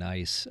really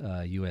nice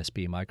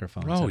USB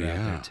microphones Oh, that are yeah.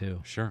 out there,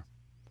 too. Sure.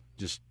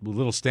 Just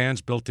little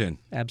stands built in.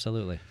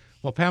 Absolutely.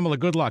 Well, Pamela,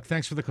 good luck.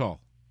 Thanks for the call.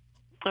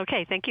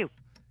 Okay, thank you.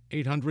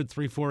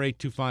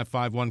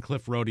 800-348-2551.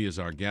 Cliff Rohde is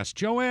our guest.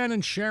 Joanne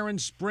and Sharon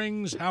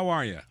Springs, how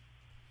are you?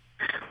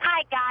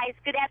 Hi, guys.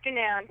 Good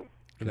afternoon.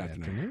 Good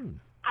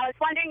afternoon. I was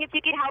wondering if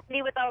you could help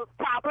me with a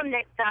problem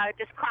that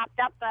just cropped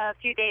up a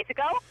few days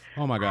ago.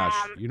 Oh my gosh!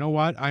 You know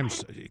what?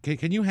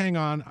 Can you hang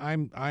on? I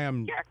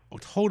am Sure.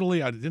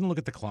 totally. I didn't look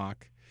at the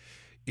clock.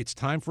 It's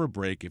time for a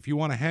break. If you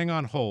want to hang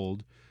on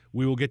hold,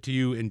 we will get to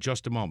you in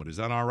just a moment. Is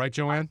that all right,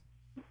 Joanne?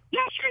 Yeah,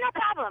 sure, no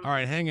problem. All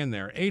right, hang in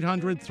there.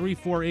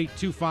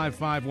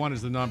 800-348-2551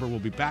 is the number. We'll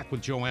be back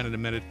with Joanne in a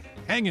minute.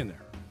 Hang in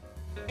there.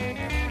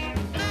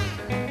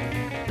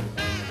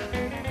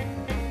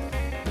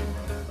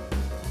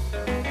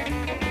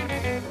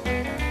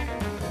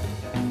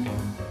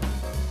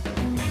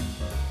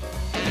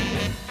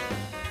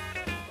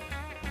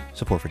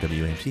 Support for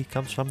WAMC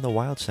comes from the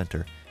Wild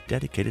Center,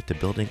 dedicated to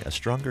building a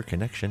stronger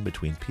connection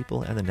between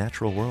people and the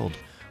natural world.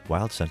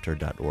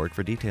 WildCenter.org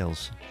for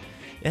details.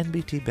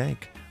 NBT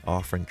Bank,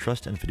 offering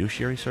trust and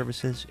fiduciary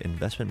services,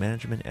 investment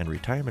management, and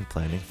retirement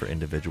planning for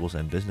individuals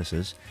and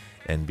businesses.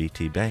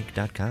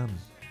 NBTBank.com.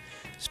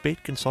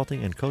 Spate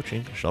Consulting and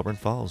Coaching, Shelburne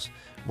Falls.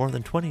 More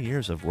than 20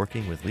 years of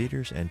working with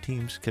leaders and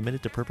teams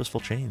committed to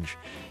purposeful change.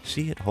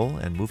 See it whole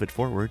and move it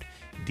forward.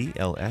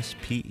 DLSPECHT.com.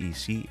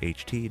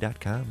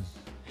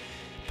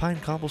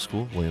 Pine Cobble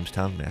School,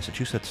 Williamstown,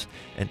 Massachusetts,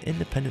 an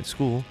independent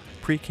school,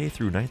 pre-K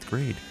through 9th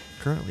grade,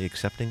 currently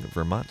accepting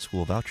Vermont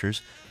school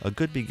vouchers. A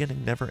good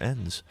beginning never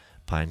ends.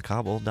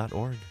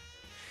 pinecobble.org.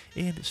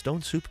 And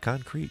Stone Soup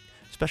Concrete,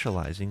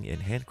 specializing in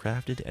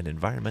handcrafted and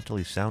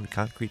environmentally sound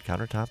concrete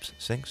countertops,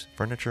 sinks,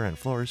 furniture, and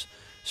floors,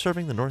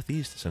 serving the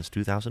Northeast since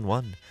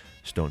 2001.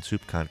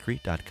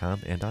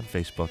 StoneSoupConcrete.com and on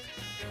Facebook.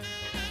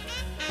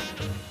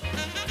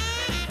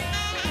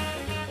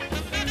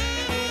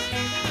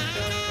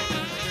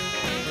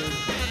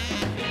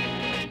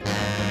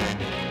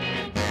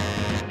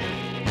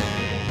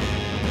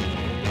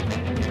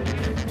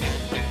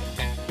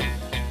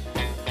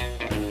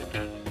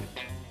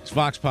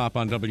 Vox Pop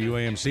on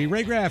WAMC.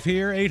 Ray Graff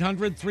here.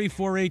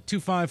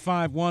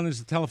 800-348-2551 is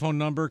the telephone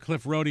number.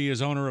 Cliff Rohde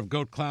is owner of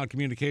Goat Cloud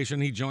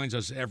Communication. He joins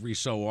us every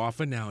so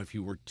often. Now, if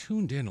you were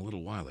tuned in a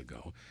little while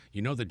ago,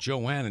 you know that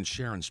Joanne and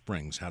Sharon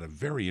Springs had a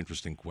very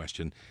interesting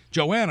question.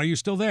 Joanne, are you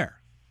still there?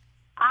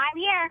 I'm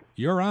here.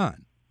 You're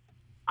on.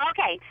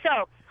 Okay,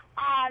 so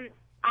I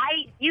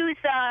use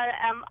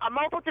a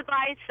mobile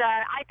device,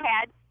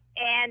 iPad,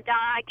 and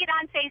I get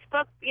on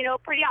Facebook,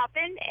 pretty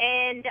often,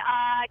 and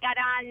I got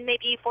on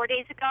maybe 4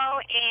 days ago,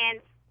 and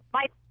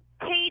my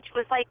page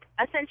was,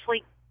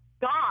 essentially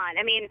gone.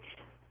 I mean,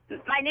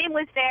 my name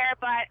was there,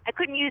 but I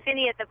couldn't use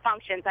any of the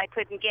functions. I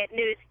couldn't get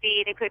news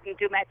feed. I couldn't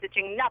do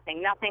messaging,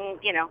 nothing, nothing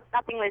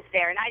was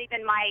there. Not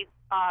even my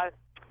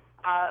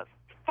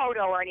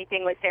photo or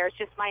anything was there. It's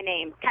just my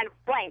name, kind of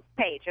blank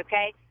page,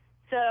 okay?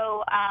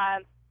 So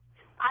I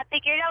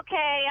figured,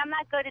 okay, I'm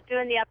not good at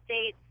doing the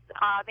updates.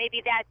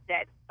 Maybe that's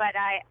it. But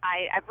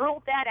I've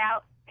ruled that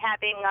out,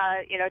 having,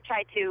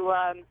 tried to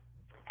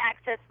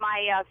access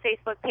my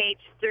Facebook page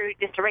through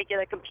just a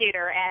regular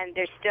computer, and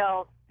there's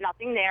still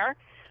nothing there.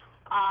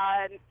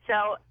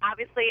 So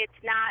obviously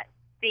it's not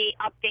the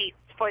updates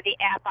for the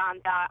app on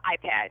the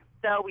iPad.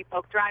 So we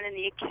poked around in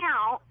the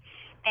account,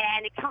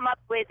 and it come up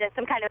with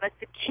some kind of a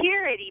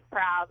security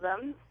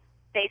problem,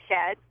 they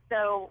said.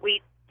 So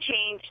we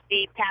changed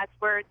the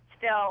password,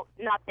 still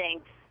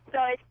nothing. So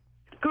I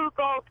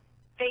Googled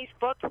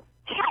Facebook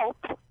help,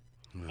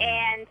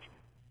 and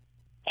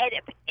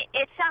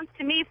it sounds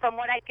to me, from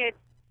what I could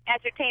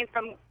ascertain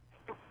from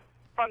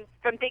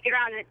digging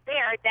around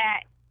there,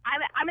 that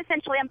I'm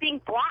essentially being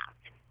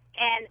blocked,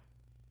 and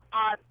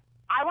I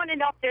want to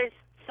know if there's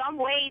some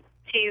way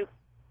to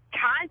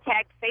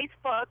contact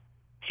Facebook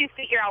to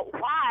figure out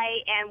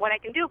why and what I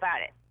can do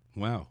about it.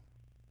 Wow.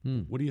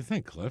 What do you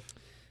think, Cliff?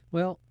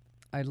 Well,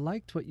 I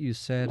liked what you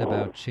said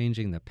about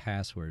changing the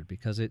password,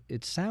 because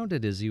it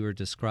sounded, as you were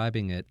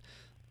describing it,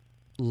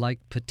 like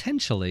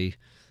potentially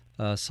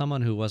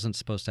someone who wasn't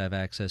supposed to have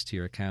access to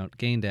your account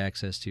gained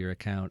access to your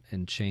account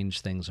and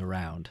changed things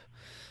around.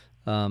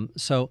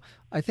 So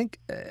I think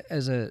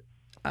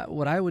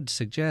what I would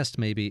suggest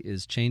maybe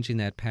is changing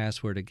that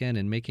password again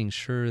and making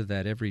sure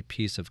that every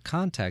piece of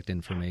contact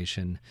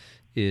information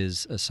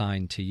is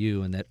assigned to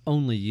you and that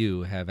only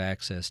you have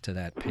access to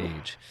that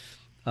page.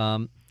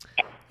 And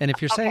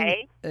if you're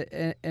saying,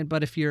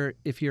 but if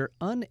you're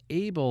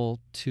unable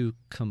to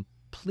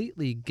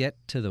completely get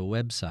to the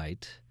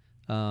website,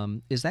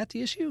 is that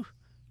the issue,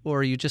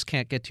 or you just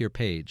can't get to your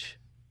page?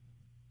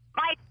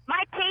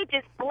 My page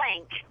is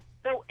blank.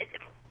 So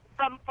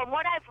from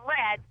what I've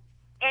read,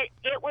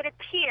 it would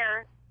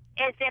appear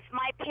as if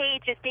my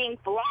page is being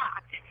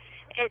blocked,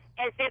 as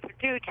if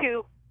due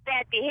to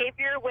bad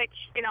behavior, which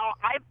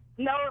I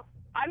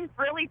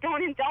really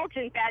don't indulge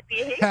in bad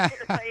behavior.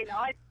 So,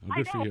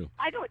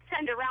 I don't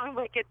send around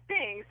wicked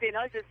things.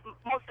 Just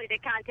mostly to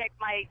contact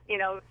stay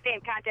in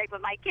contact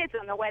with my kids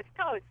on the West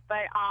Coast.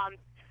 But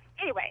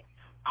anyway,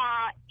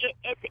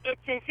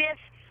 it's as if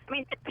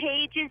the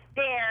page is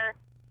there,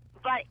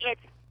 but it's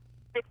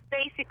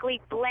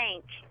basically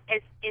blank,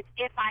 as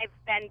if I've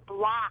been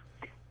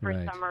blocked for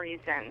some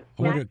reason.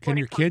 Can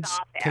your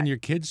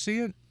kids see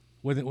it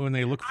when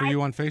they look for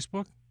you on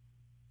Facebook?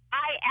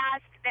 I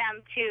asked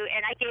them to,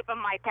 and I gave them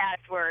my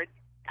password,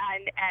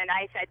 and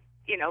I said,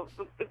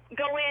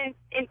 go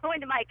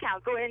into my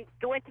account, go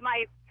into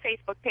my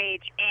Facebook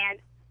page, and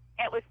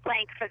it was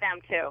blank for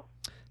them too.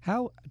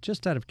 How,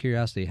 just out of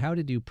curiosity, how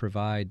did you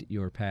provide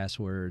your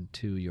password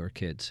to your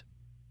kids?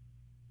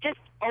 Just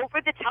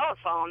over the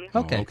telephone.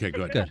 Okay,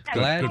 good.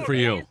 Glad. Good for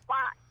you.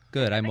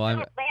 Good. I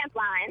landline.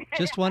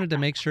 just wanted to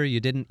make sure you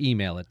didn't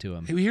email it to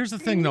them. Hey, here's the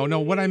thing, though. No,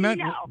 what I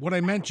meant,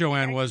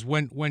 Joanne, was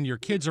when your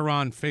kids are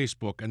on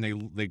Facebook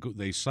and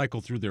they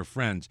cycle through their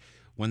friends,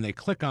 when they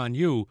click on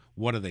you,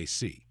 what do they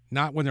see?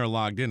 Not when they're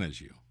logged in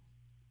as you.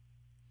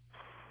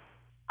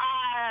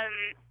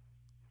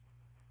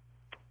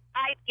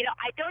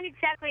 I don't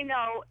exactly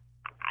know.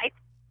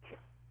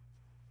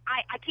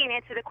 I can't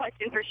answer the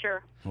question for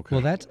sure. Okay.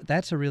 Well,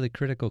 that's a really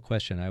critical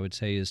question, I would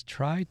say, is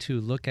try to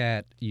look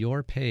at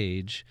your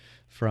page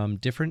from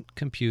different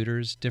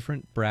computers,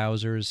 different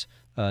browsers,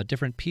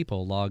 different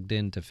people logged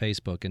into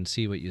Facebook and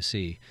see what you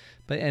see.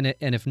 And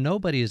if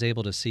nobody is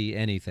able to see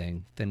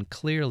anything, then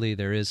clearly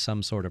there is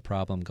some sort of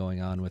problem going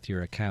on with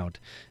your account.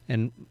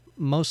 And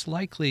most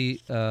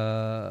likely,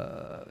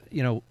 I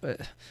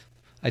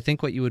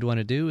think what you would want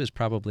to do is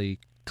probably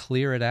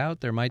clear it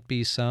out. There might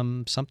be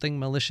something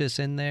malicious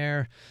in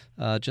there.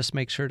 Just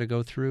make sure to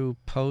go through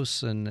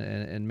posts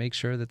and make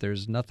sure that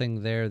there's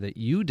nothing there that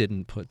you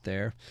didn't put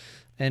there.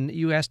 And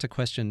you asked a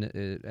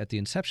question at the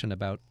inception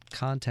about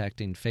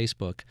contacting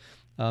Facebook.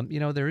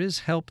 There is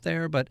help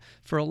there, but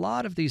for a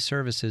lot of these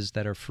services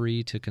that are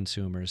free to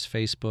consumers,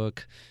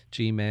 Facebook,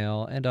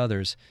 Gmail, and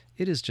others,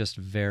 it is just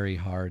very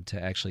hard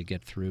to actually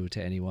get through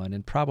to anyone.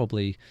 And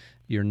probably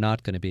you're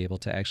not going to be able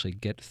to actually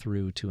get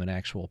through to an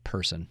actual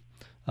person.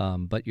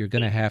 But you're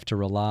going to have to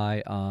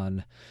rely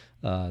on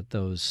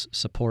those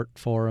support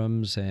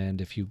forums,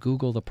 and if you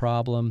Google the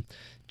problem,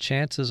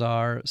 chances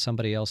are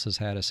somebody else has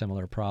had a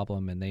similar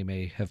problem, and they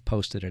may have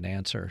posted an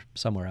answer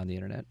somewhere on the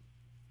internet.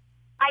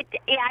 I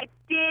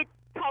did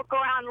poke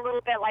around a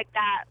little bit like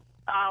that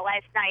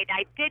last night.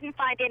 I didn't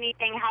find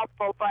anything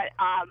helpful, but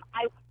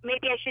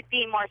maybe I should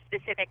be more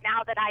specific.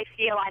 Now that I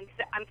feel I'm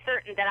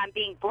certain that I'm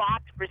being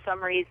blocked for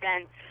some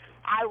reason,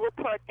 I will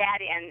put that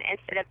in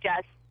instead of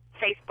just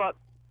Facebook.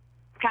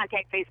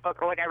 Contact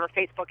Facebook or whatever,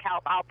 Facebook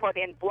help. I'll put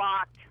in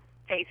blocked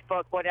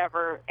Facebook,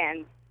 whatever,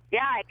 and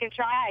I can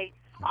try.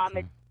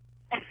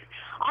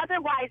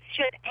 Otherwise,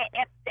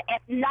 if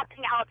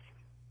nothing else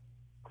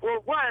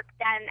will work,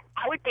 then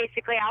I would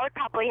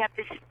probably have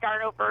to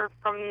start over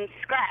from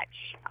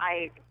scratch.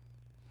 I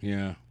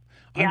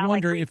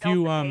wonder if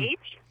you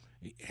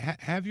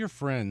have your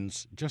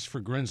friends, just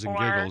for grins and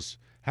giggles,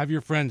 have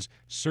your friends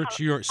search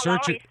your Are you still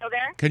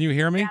there? Can you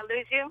hear me? Did I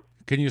lose you?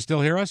 Can you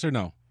still hear us or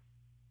no?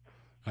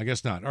 I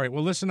guess not. All right,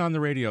 well, listen on the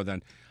radio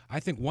then.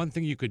 I think one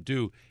thing you could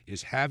do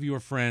is have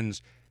your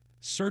friends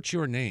search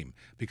your name,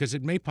 because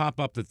it may pop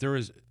up that there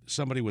is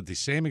somebody with the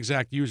same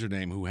exact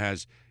username who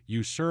has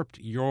usurped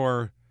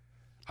your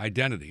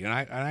identity. And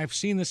I've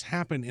seen this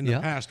happen in the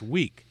past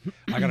week.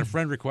 I got a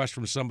friend request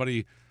from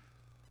somebody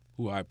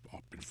who I've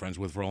been friends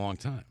with for a long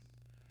time.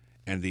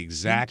 And the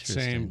exact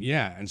same,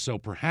 and so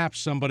perhaps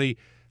somebody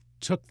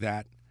took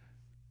that,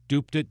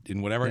 duped it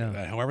in whatever,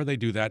 however they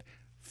do that,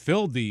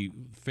 filled the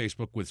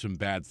Facebook with some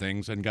bad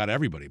things and got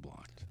everybody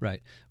blocked.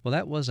 Right. Well,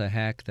 that was a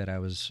hack that I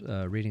was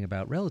reading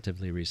about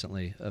relatively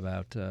recently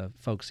about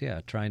folks,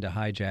 trying to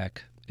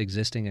hijack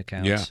existing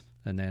accounts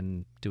and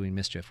then doing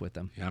mischief with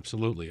them.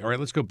 Absolutely. All right,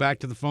 let's go back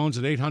to the phones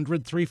at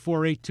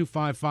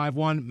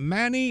 800-348-2551.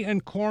 Manny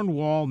and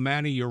Cornwall.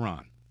 Manny, you're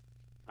on.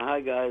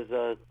 Hi, guys.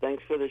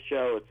 Thanks for the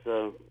show. It's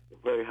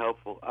very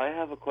helpful. I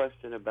have a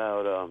question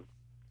about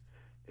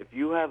if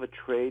you have a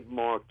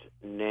trademarked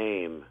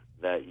name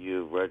that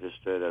you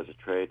registered as a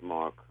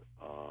trademark,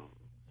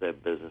 say a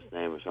business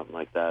name or something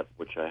like that,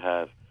 which I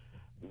have,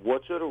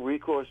 what sort of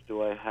recourse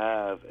do I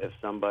have if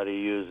somebody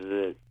uses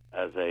it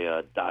as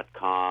a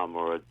 .com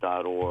or a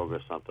 .org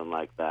or something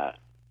like that?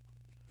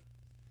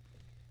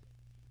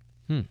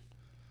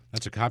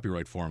 That's a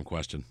copyright forum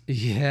question.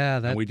 Yeah,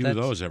 and we do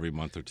those every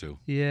month or two.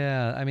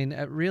 Yeah, I mean,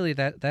 really,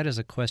 that is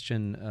a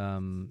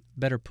question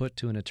better put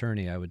to an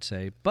attorney, I would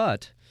say.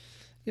 But,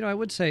 I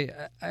would say,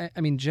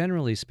 I mean,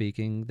 generally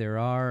speaking, there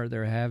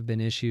have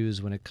been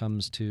issues when it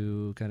comes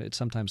to it's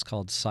sometimes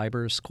called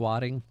cyber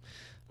squatting.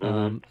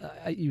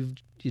 You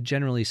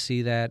generally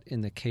see that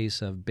in the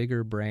case of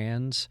bigger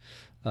brands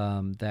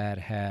that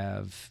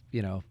have,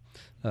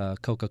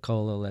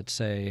 Coca-Cola, let's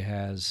say,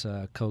 has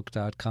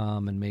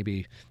Coke.com, and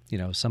maybe,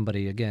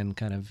 somebody, again,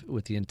 kind of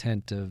with the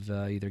intent of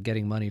either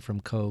getting money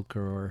from Coke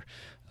or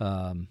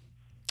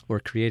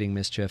creating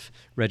mischief,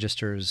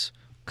 registers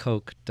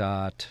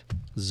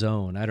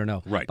Coke.zone. I don't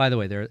know. Right. By the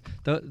way,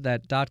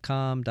 that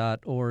 .com,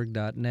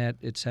 .org, .net,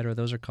 etc.,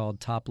 those are called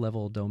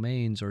top-level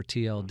domains, or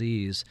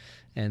TLDs,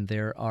 and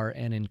there are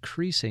an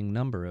increasing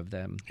number of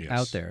them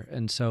out there.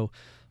 And so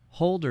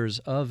holders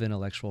of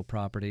intellectual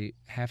property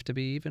have to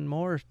be even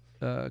more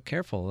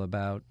careful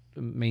about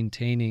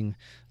maintaining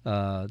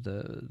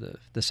the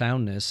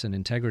soundness and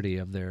integrity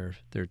of their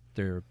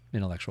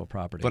intellectual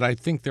property. But I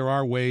think there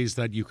are ways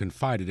that you can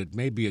fight it. It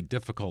may be a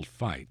difficult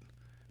fight,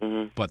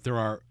 but there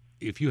are.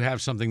 If you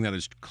have something that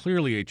is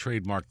clearly a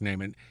trademark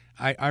name, and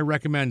I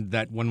recommend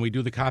that when we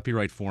do the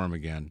copyright forum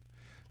again,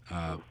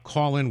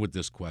 call in with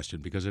this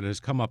question because it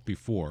has come up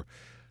before.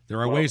 There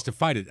are ways to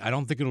fight it. I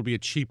don't think it'll be a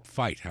cheap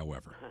fight,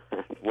 however.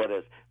 What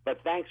is? But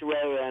thanks,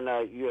 Ray, and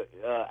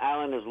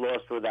Alan is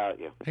lost without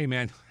you. Hey,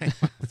 man. I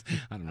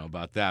don't know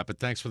about that, but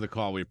thanks for the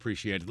call. We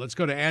appreciate it. Let's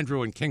go to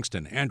Andrew in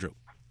Kingston. Andrew.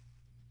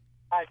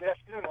 Hi, good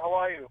afternoon. How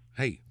are you?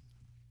 Hey.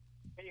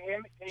 Can you hear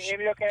me? Can you hear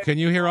me okay? Can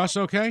you hear us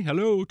okay?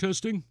 Hello,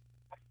 testing.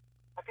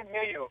 I can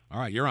hear you. All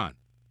right, you're on.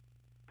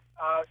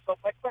 So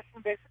my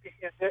question basically,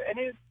 is there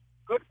any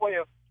good way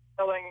of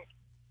telling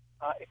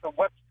if a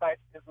website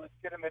is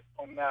legitimate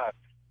or not?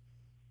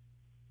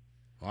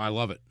 Oh, I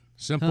love it.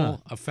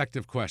 Simple,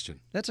 effective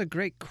question. That's a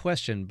great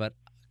question, but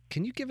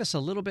can you give us a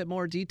little bit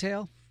more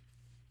detail?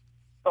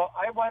 So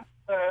I went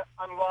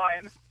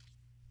online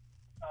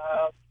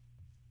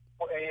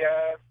for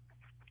a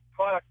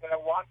product that I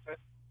wanted.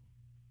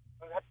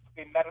 It had to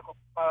be a medical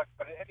product,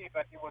 but in any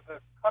event, it was a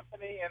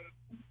company and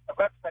a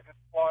website in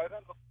Florida.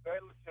 It looked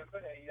very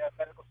legitimate, a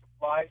medical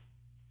supply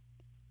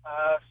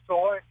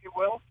store, if you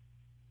will.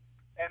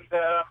 And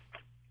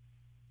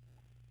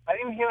I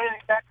didn't hear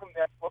anything back from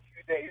them for a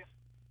few days.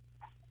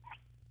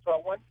 So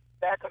I went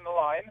back on the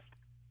line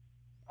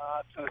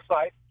to the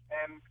site,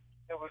 and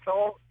there was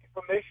no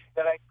information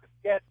that I could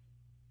get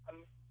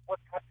on what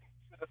happened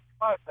to the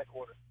product I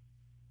ordered.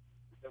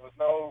 There was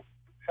no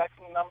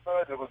tracking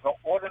number. There was no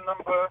order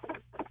number.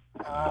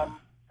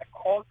 I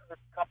called the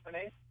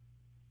company,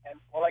 and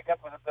all I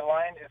got was that the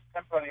line is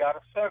temporarily out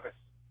of service.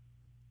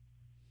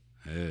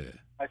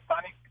 I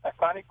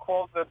finally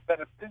called the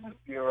Better Business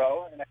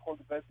Bureau, and I called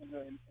the Better Business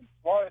Bureau in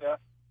Florida,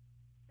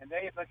 and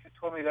they eventually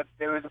told me that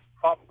there is a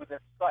problem with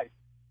that site.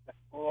 That's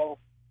all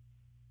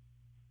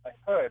I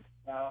heard.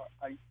 Now,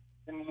 I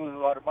didn't lose a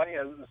lot of money.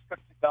 It was a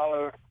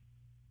 $50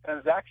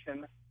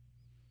 transaction.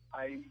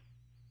 I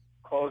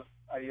closed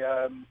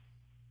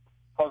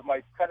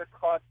my credit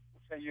card,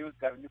 which I used,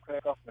 got a new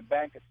credit card from the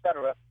bank,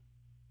 etc.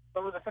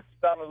 So it was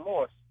a $50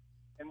 loss.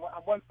 And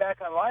I went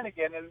back online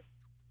again, and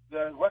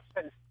the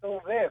website is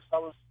still there. So I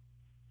was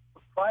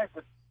surprised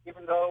that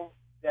even though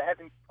they're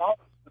having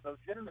problems with the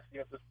legitimacy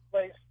of this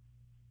place,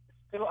 it's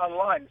still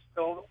online, it's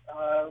still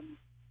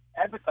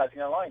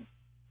advertising online.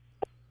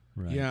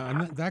 Right. Yeah,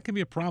 and that can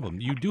be a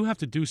problem. You do have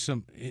to do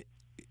some.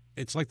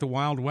 It's like the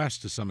Wild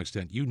West to some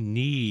extent. You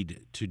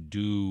need to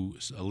do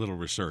a little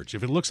research.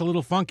 If it looks a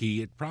little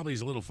funky, it probably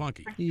is a little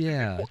funky.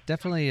 Yeah,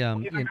 definitely.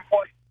 Even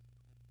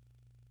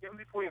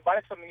before you buy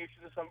something, you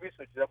should do some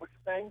research. Is that what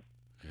you're saying?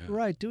 Yeah.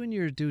 Right, doing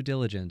your due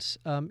diligence.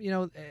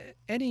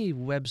 Any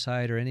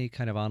website or any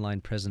kind of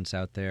online presence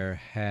out there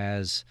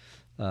has.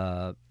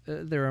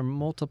 There are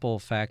multiple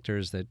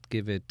factors that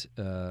give it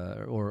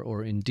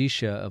or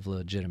indicia of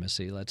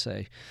legitimacy, let's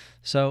say.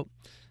 So,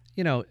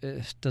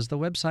 does the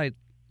website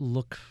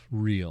look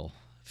real?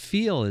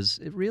 Feel is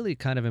really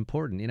kind of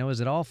important. Is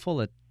it all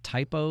full of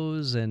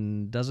typos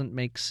and doesn't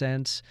make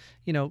sense?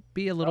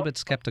 Be a little bit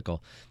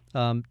skeptical.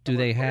 Do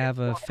they have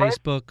a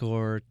Facebook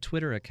or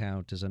Twitter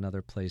account is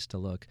another place to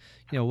look.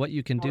 What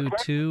you can do,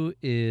 too,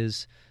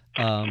 is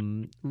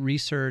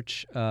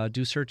research,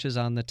 do searches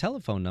on the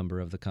telephone number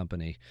of the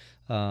company.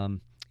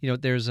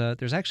 There's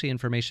actually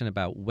information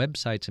about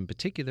websites in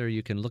particular.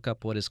 You can look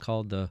up what is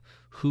called the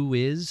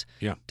WHOIS,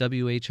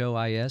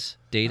 WHOIS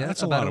data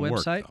That's about a lot a of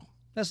website. work, though.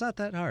 That's not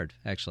that hard,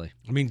 actually.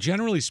 I mean,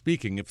 generally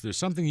speaking, if there's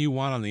something you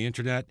want on the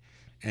internet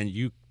and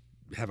you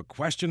have a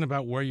question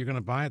about where you're going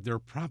to buy it, there are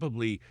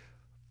probably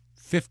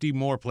 50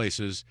 more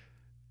places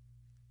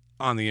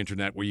on the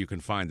internet where you can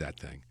find that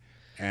thing.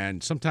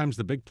 And sometimes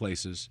the big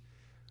places,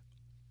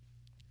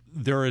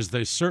 there is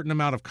a certain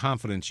amount of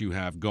confidence you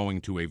have going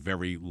to a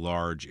very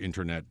large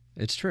internet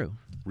It's true.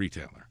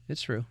 retailer.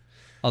 It's true.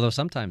 Although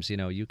sometimes,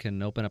 you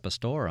can open up a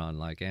store on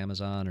like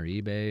Amazon or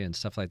eBay and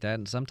stuff like that,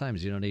 and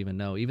sometimes you don't even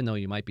know, even though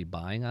you might be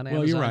buying on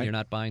Amazon, you're right. You're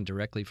not buying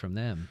directly from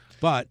them.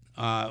 But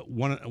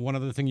one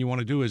other thing you want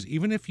to do is,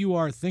 even if you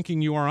are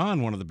thinking you are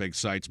on one of the big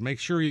sites, make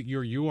sure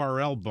your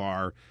URL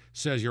bar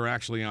says you're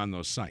actually on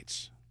those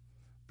sites.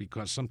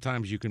 Because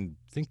sometimes you can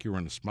think you're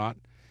in a spot,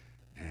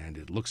 and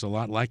it looks a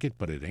lot like it,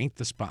 but it ain't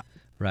the spot.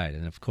 Right,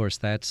 and of course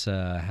that's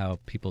how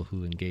people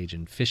who engage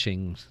in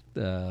phishing,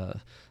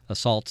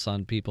 assaults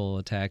on people,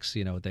 attacks,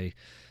 they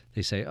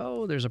say,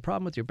 oh, there's a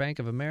problem with your Bank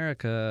of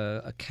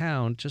America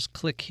account. Just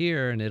click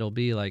here, and it'll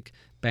be like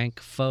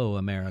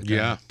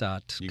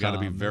bankfoamerica.com. You got to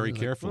be very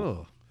careful.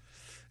 Oh.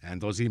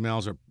 And those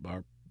emails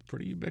are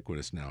pretty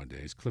ubiquitous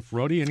nowadays. Cliff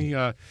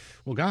Rohde,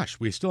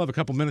 we still have a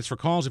couple minutes for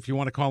calls. If you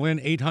want to call in,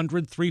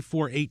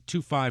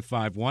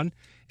 800-348-2551,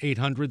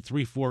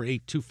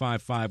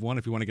 800-348-2551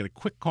 if you want to get a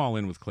quick call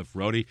in with Cliff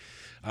Rohde.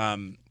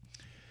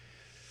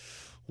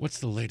 What's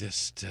the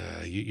latest?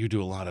 You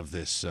do a lot of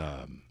this.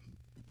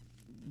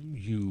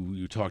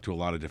 You talk to a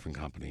lot of different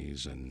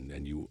companies,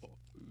 and you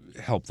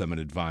help them and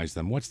advise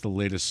them. What's the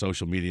latest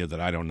social media that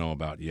I don't know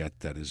about yet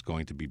that is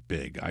going to be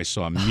big? I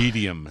saw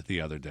Medium the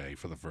other day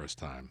for the first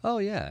time. Oh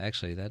yeah,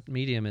 actually, that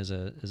Medium is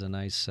a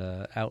nice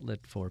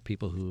outlet for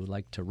people who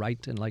like to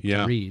write and like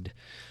to read.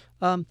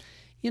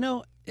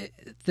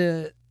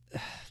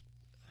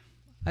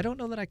 I don't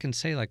know that I can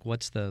say like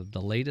what's the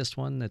latest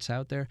one that's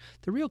out there.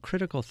 The real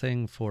critical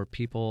thing for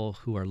people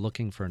who are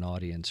looking for an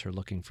audience or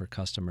looking for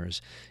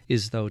customers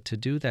is, though, to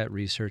do that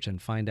research and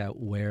find out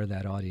where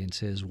that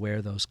audience is,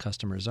 where those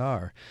customers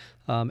are,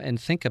 and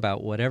think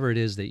about whatever it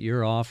is that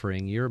you're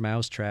offering, your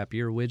mousetrap,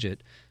 your widget,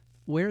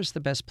 where's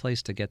the best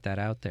place to get that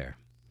out there?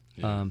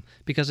 Yeah.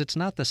 Because it's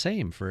not the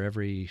same for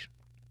every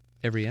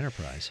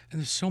enterprise. And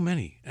there's so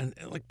many. And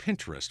like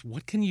Pinterest,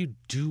 what can you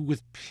do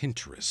with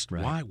Pinterest?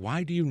 Right.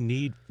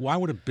 Why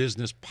would a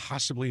business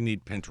possibly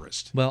need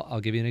Pinterest? Well, I'll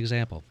give you an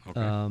example.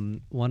 Okay.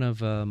 One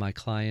of my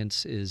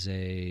clients is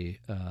a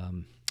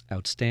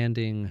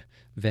outstanding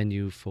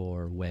venue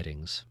for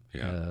weddings,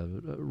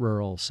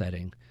 rural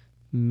setting,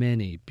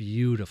 many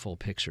beautiful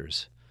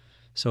pictures.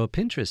 So a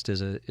Pinterest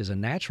is a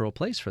natural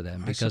place for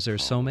them because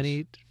there's so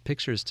many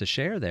pictures to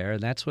share there,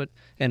 and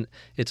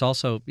it's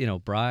also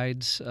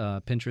brides.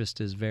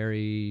 Pinterest is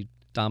very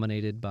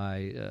dominated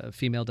by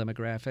female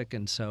demographic,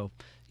 and so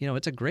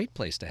it's a great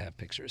place to have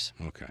pictures.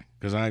 Okay,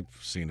 because I've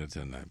seen it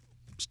and I'm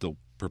still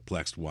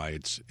perplexed why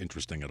it's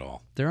interesting at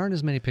all. There aren't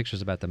as many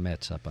pictures about the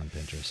Mets up on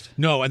Pinterest.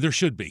 No, and there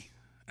should be.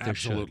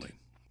 Absolutely.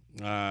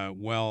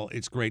 Well,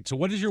 it's great. So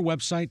what is your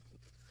website?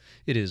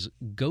 It is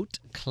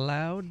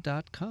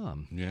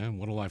goatcloud.com. Yeah,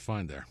 what'll I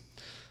find there?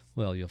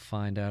 Well, you'll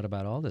find out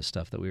about all this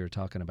stuff that we were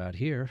talking about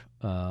here,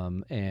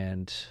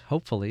 and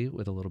hopefully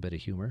with a little bit of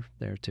humor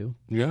there, too.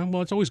 Yeah,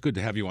 well, it's always good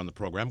to have you on the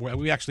program.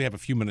 We actually have a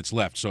few minutes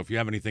left, so if you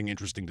have anything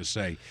interesting to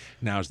say,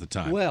 now's the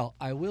time. Well,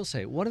 I will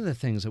say, one of the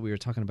things that we were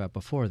talking about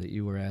before that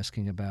you were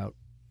asking about,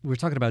 we were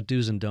talking about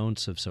do's and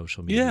don'ts of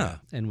social media. Yeah.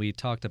 And we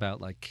talked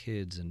about like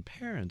kids and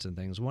parents and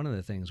things. One of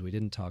the things we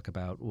didn't talk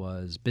about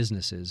was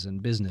businesses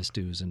and business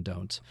do's and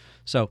don'ts.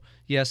 So,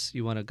 yes,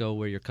 you want to go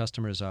where your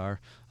customers are.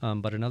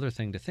 But another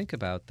thing to think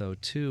about, though,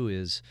 too,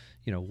 is,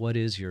 what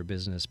is your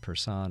business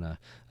persona?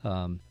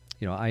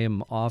 I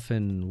am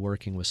often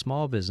working with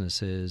small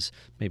businesses,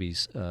 maybe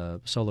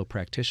solo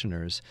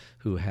practitioners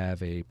who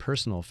have a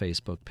personal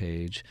Facebook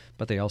page,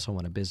 but they also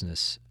want a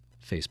business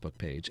Facebook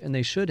page, and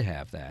they should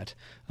have that.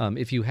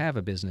 If you have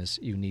a business,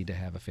 you need to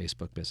have a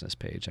Facebook business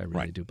page. I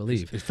really do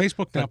believe. Is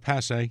Facebook now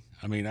passé?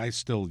 I mean, I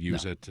still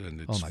use it, and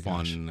it's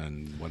fun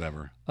and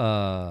whatever.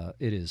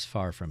 It is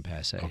far from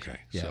passé. Okay,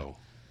 yeah. So,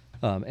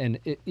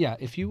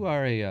 if you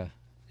are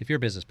if you're a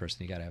business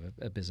person, you got to have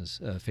a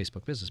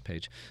Facebook business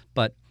page,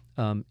 but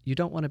you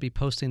don't want to be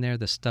posting there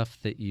the stuff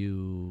that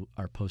you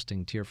are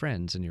posting to your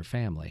friends and your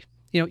family.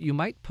 You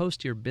might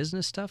post your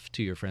business stuff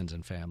to your friends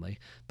and family,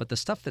 but the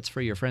stuff that's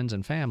for your friends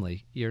and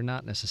family, you're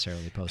not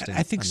necessarily posting.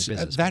 I think on the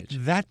business that page.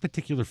 that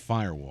particular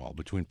firewall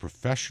between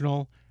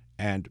professional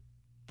and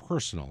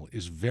personal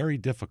is very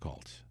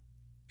difficult.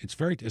 It's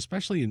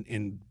especially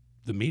in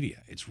the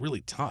media. It's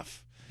really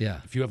tough.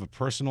 Yeah. If you have a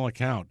personal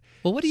account.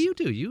 Well, what do?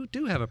 You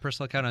do have a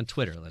personal account on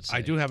Twitter, let's say.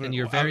 I do have, and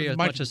you're very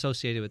much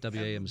associated with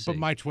WAMC. But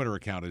my Twitter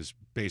account is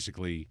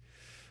basically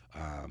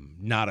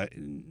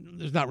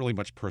there's not really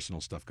much personal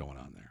stuff going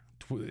on there.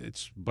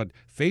 But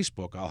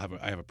Facebook,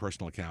 I have a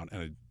personal account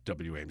and a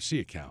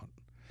WAMC account.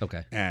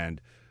 Okay. And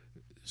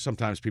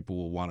sometimes people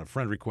will want a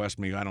friend request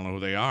me. I don't know who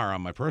they are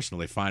on my personal.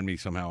 They find me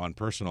somehow on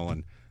personal,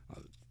 and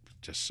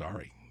just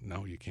sorry,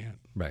 no, you can't.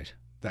 Right.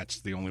 That's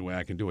the only way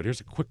I can do it. Here's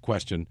a quick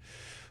question.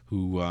 We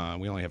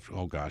only have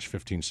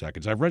 15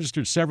 seconds. I've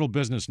registered several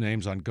business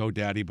names on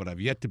GoDaddy, but I've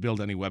yet to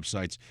build any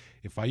websites.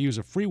 If I use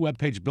a free web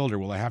page builder,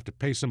 will I have to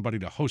pay somebody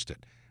to host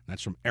it?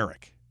 That's from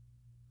Eric.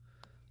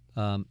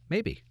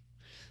 Maybe.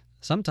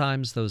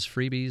 Sometimes those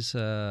freebies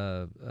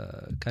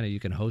kind of you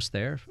can host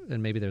there,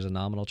 and maybe there's a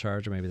nominal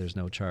charge or maybe there's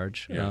no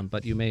charge. Yeah.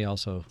 But you may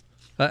also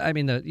I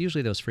mean,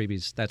 usually those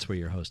freebies, that's where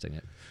you're hosting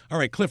it. All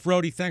right, Cliff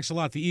Rohde, thanks a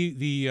lot.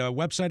 The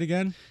website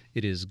again?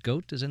 It is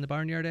goat is in the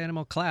barnyard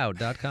animal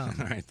cloud.com.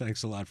 All right,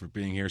 thanks a lot for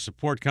being here.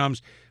 Support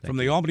comes from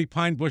the Albany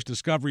Pine Bush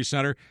Discovery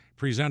Center,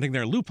 presenting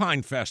their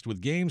Lupine Fest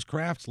with games,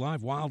 crafts,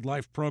 live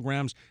wildlife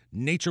programs,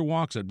 nature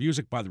walks, and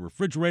music by the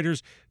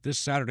Refrigerators this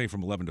Saturday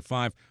from 11 to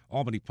 5,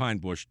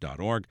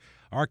 albanypinebush.org.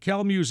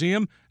 Arkell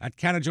Museum at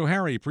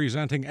Canajoharie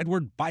presenting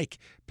Edward Bike,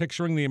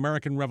 picturing the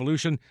American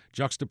Revolution,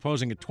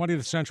 juxtaposing a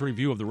 20th century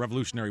view of the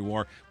Revolutionary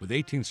War with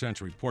 18th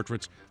century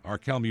portraits,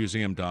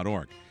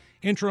 arkellmuseum.org.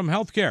 Interim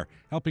Healthcare,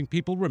 helping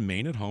people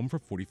remain at home for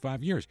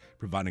 45 years,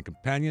 providing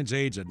companions,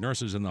 aides, and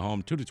nurses in the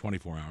home 2 to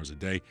 24 hours a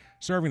day,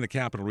 serving the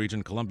Capital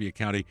Region, Columbia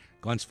County,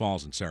 Glens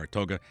Falls, and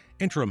Saratoga.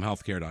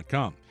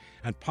 InterimHealthcare.com.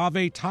 And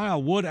Pave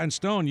Tile, Wood, and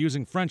Stone,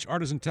 using French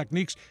artisan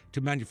techniques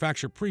to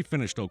manufacture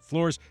pre-finished oak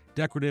floors,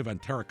 decorative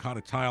and terracotta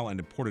tile, and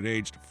imported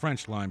aged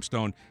French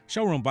limestone.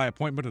 Showroom by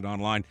appointment and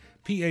online,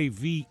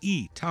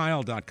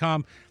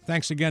 pavetile.com.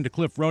 Thanks again to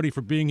Cliff Rohde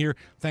for being here.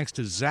 Thanks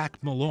to Zach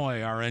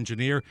Malloy, our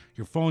engineer.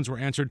 Your phones were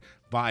answered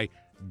by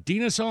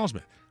Dina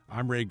Salzman.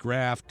 I'm Ray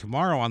Graff.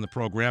 Tomorrow on the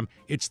program,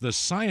 it's the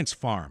Science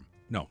Farm.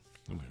 No,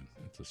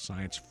 it's the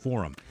Science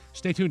Forum.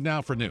 Stay tuned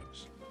now for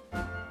news.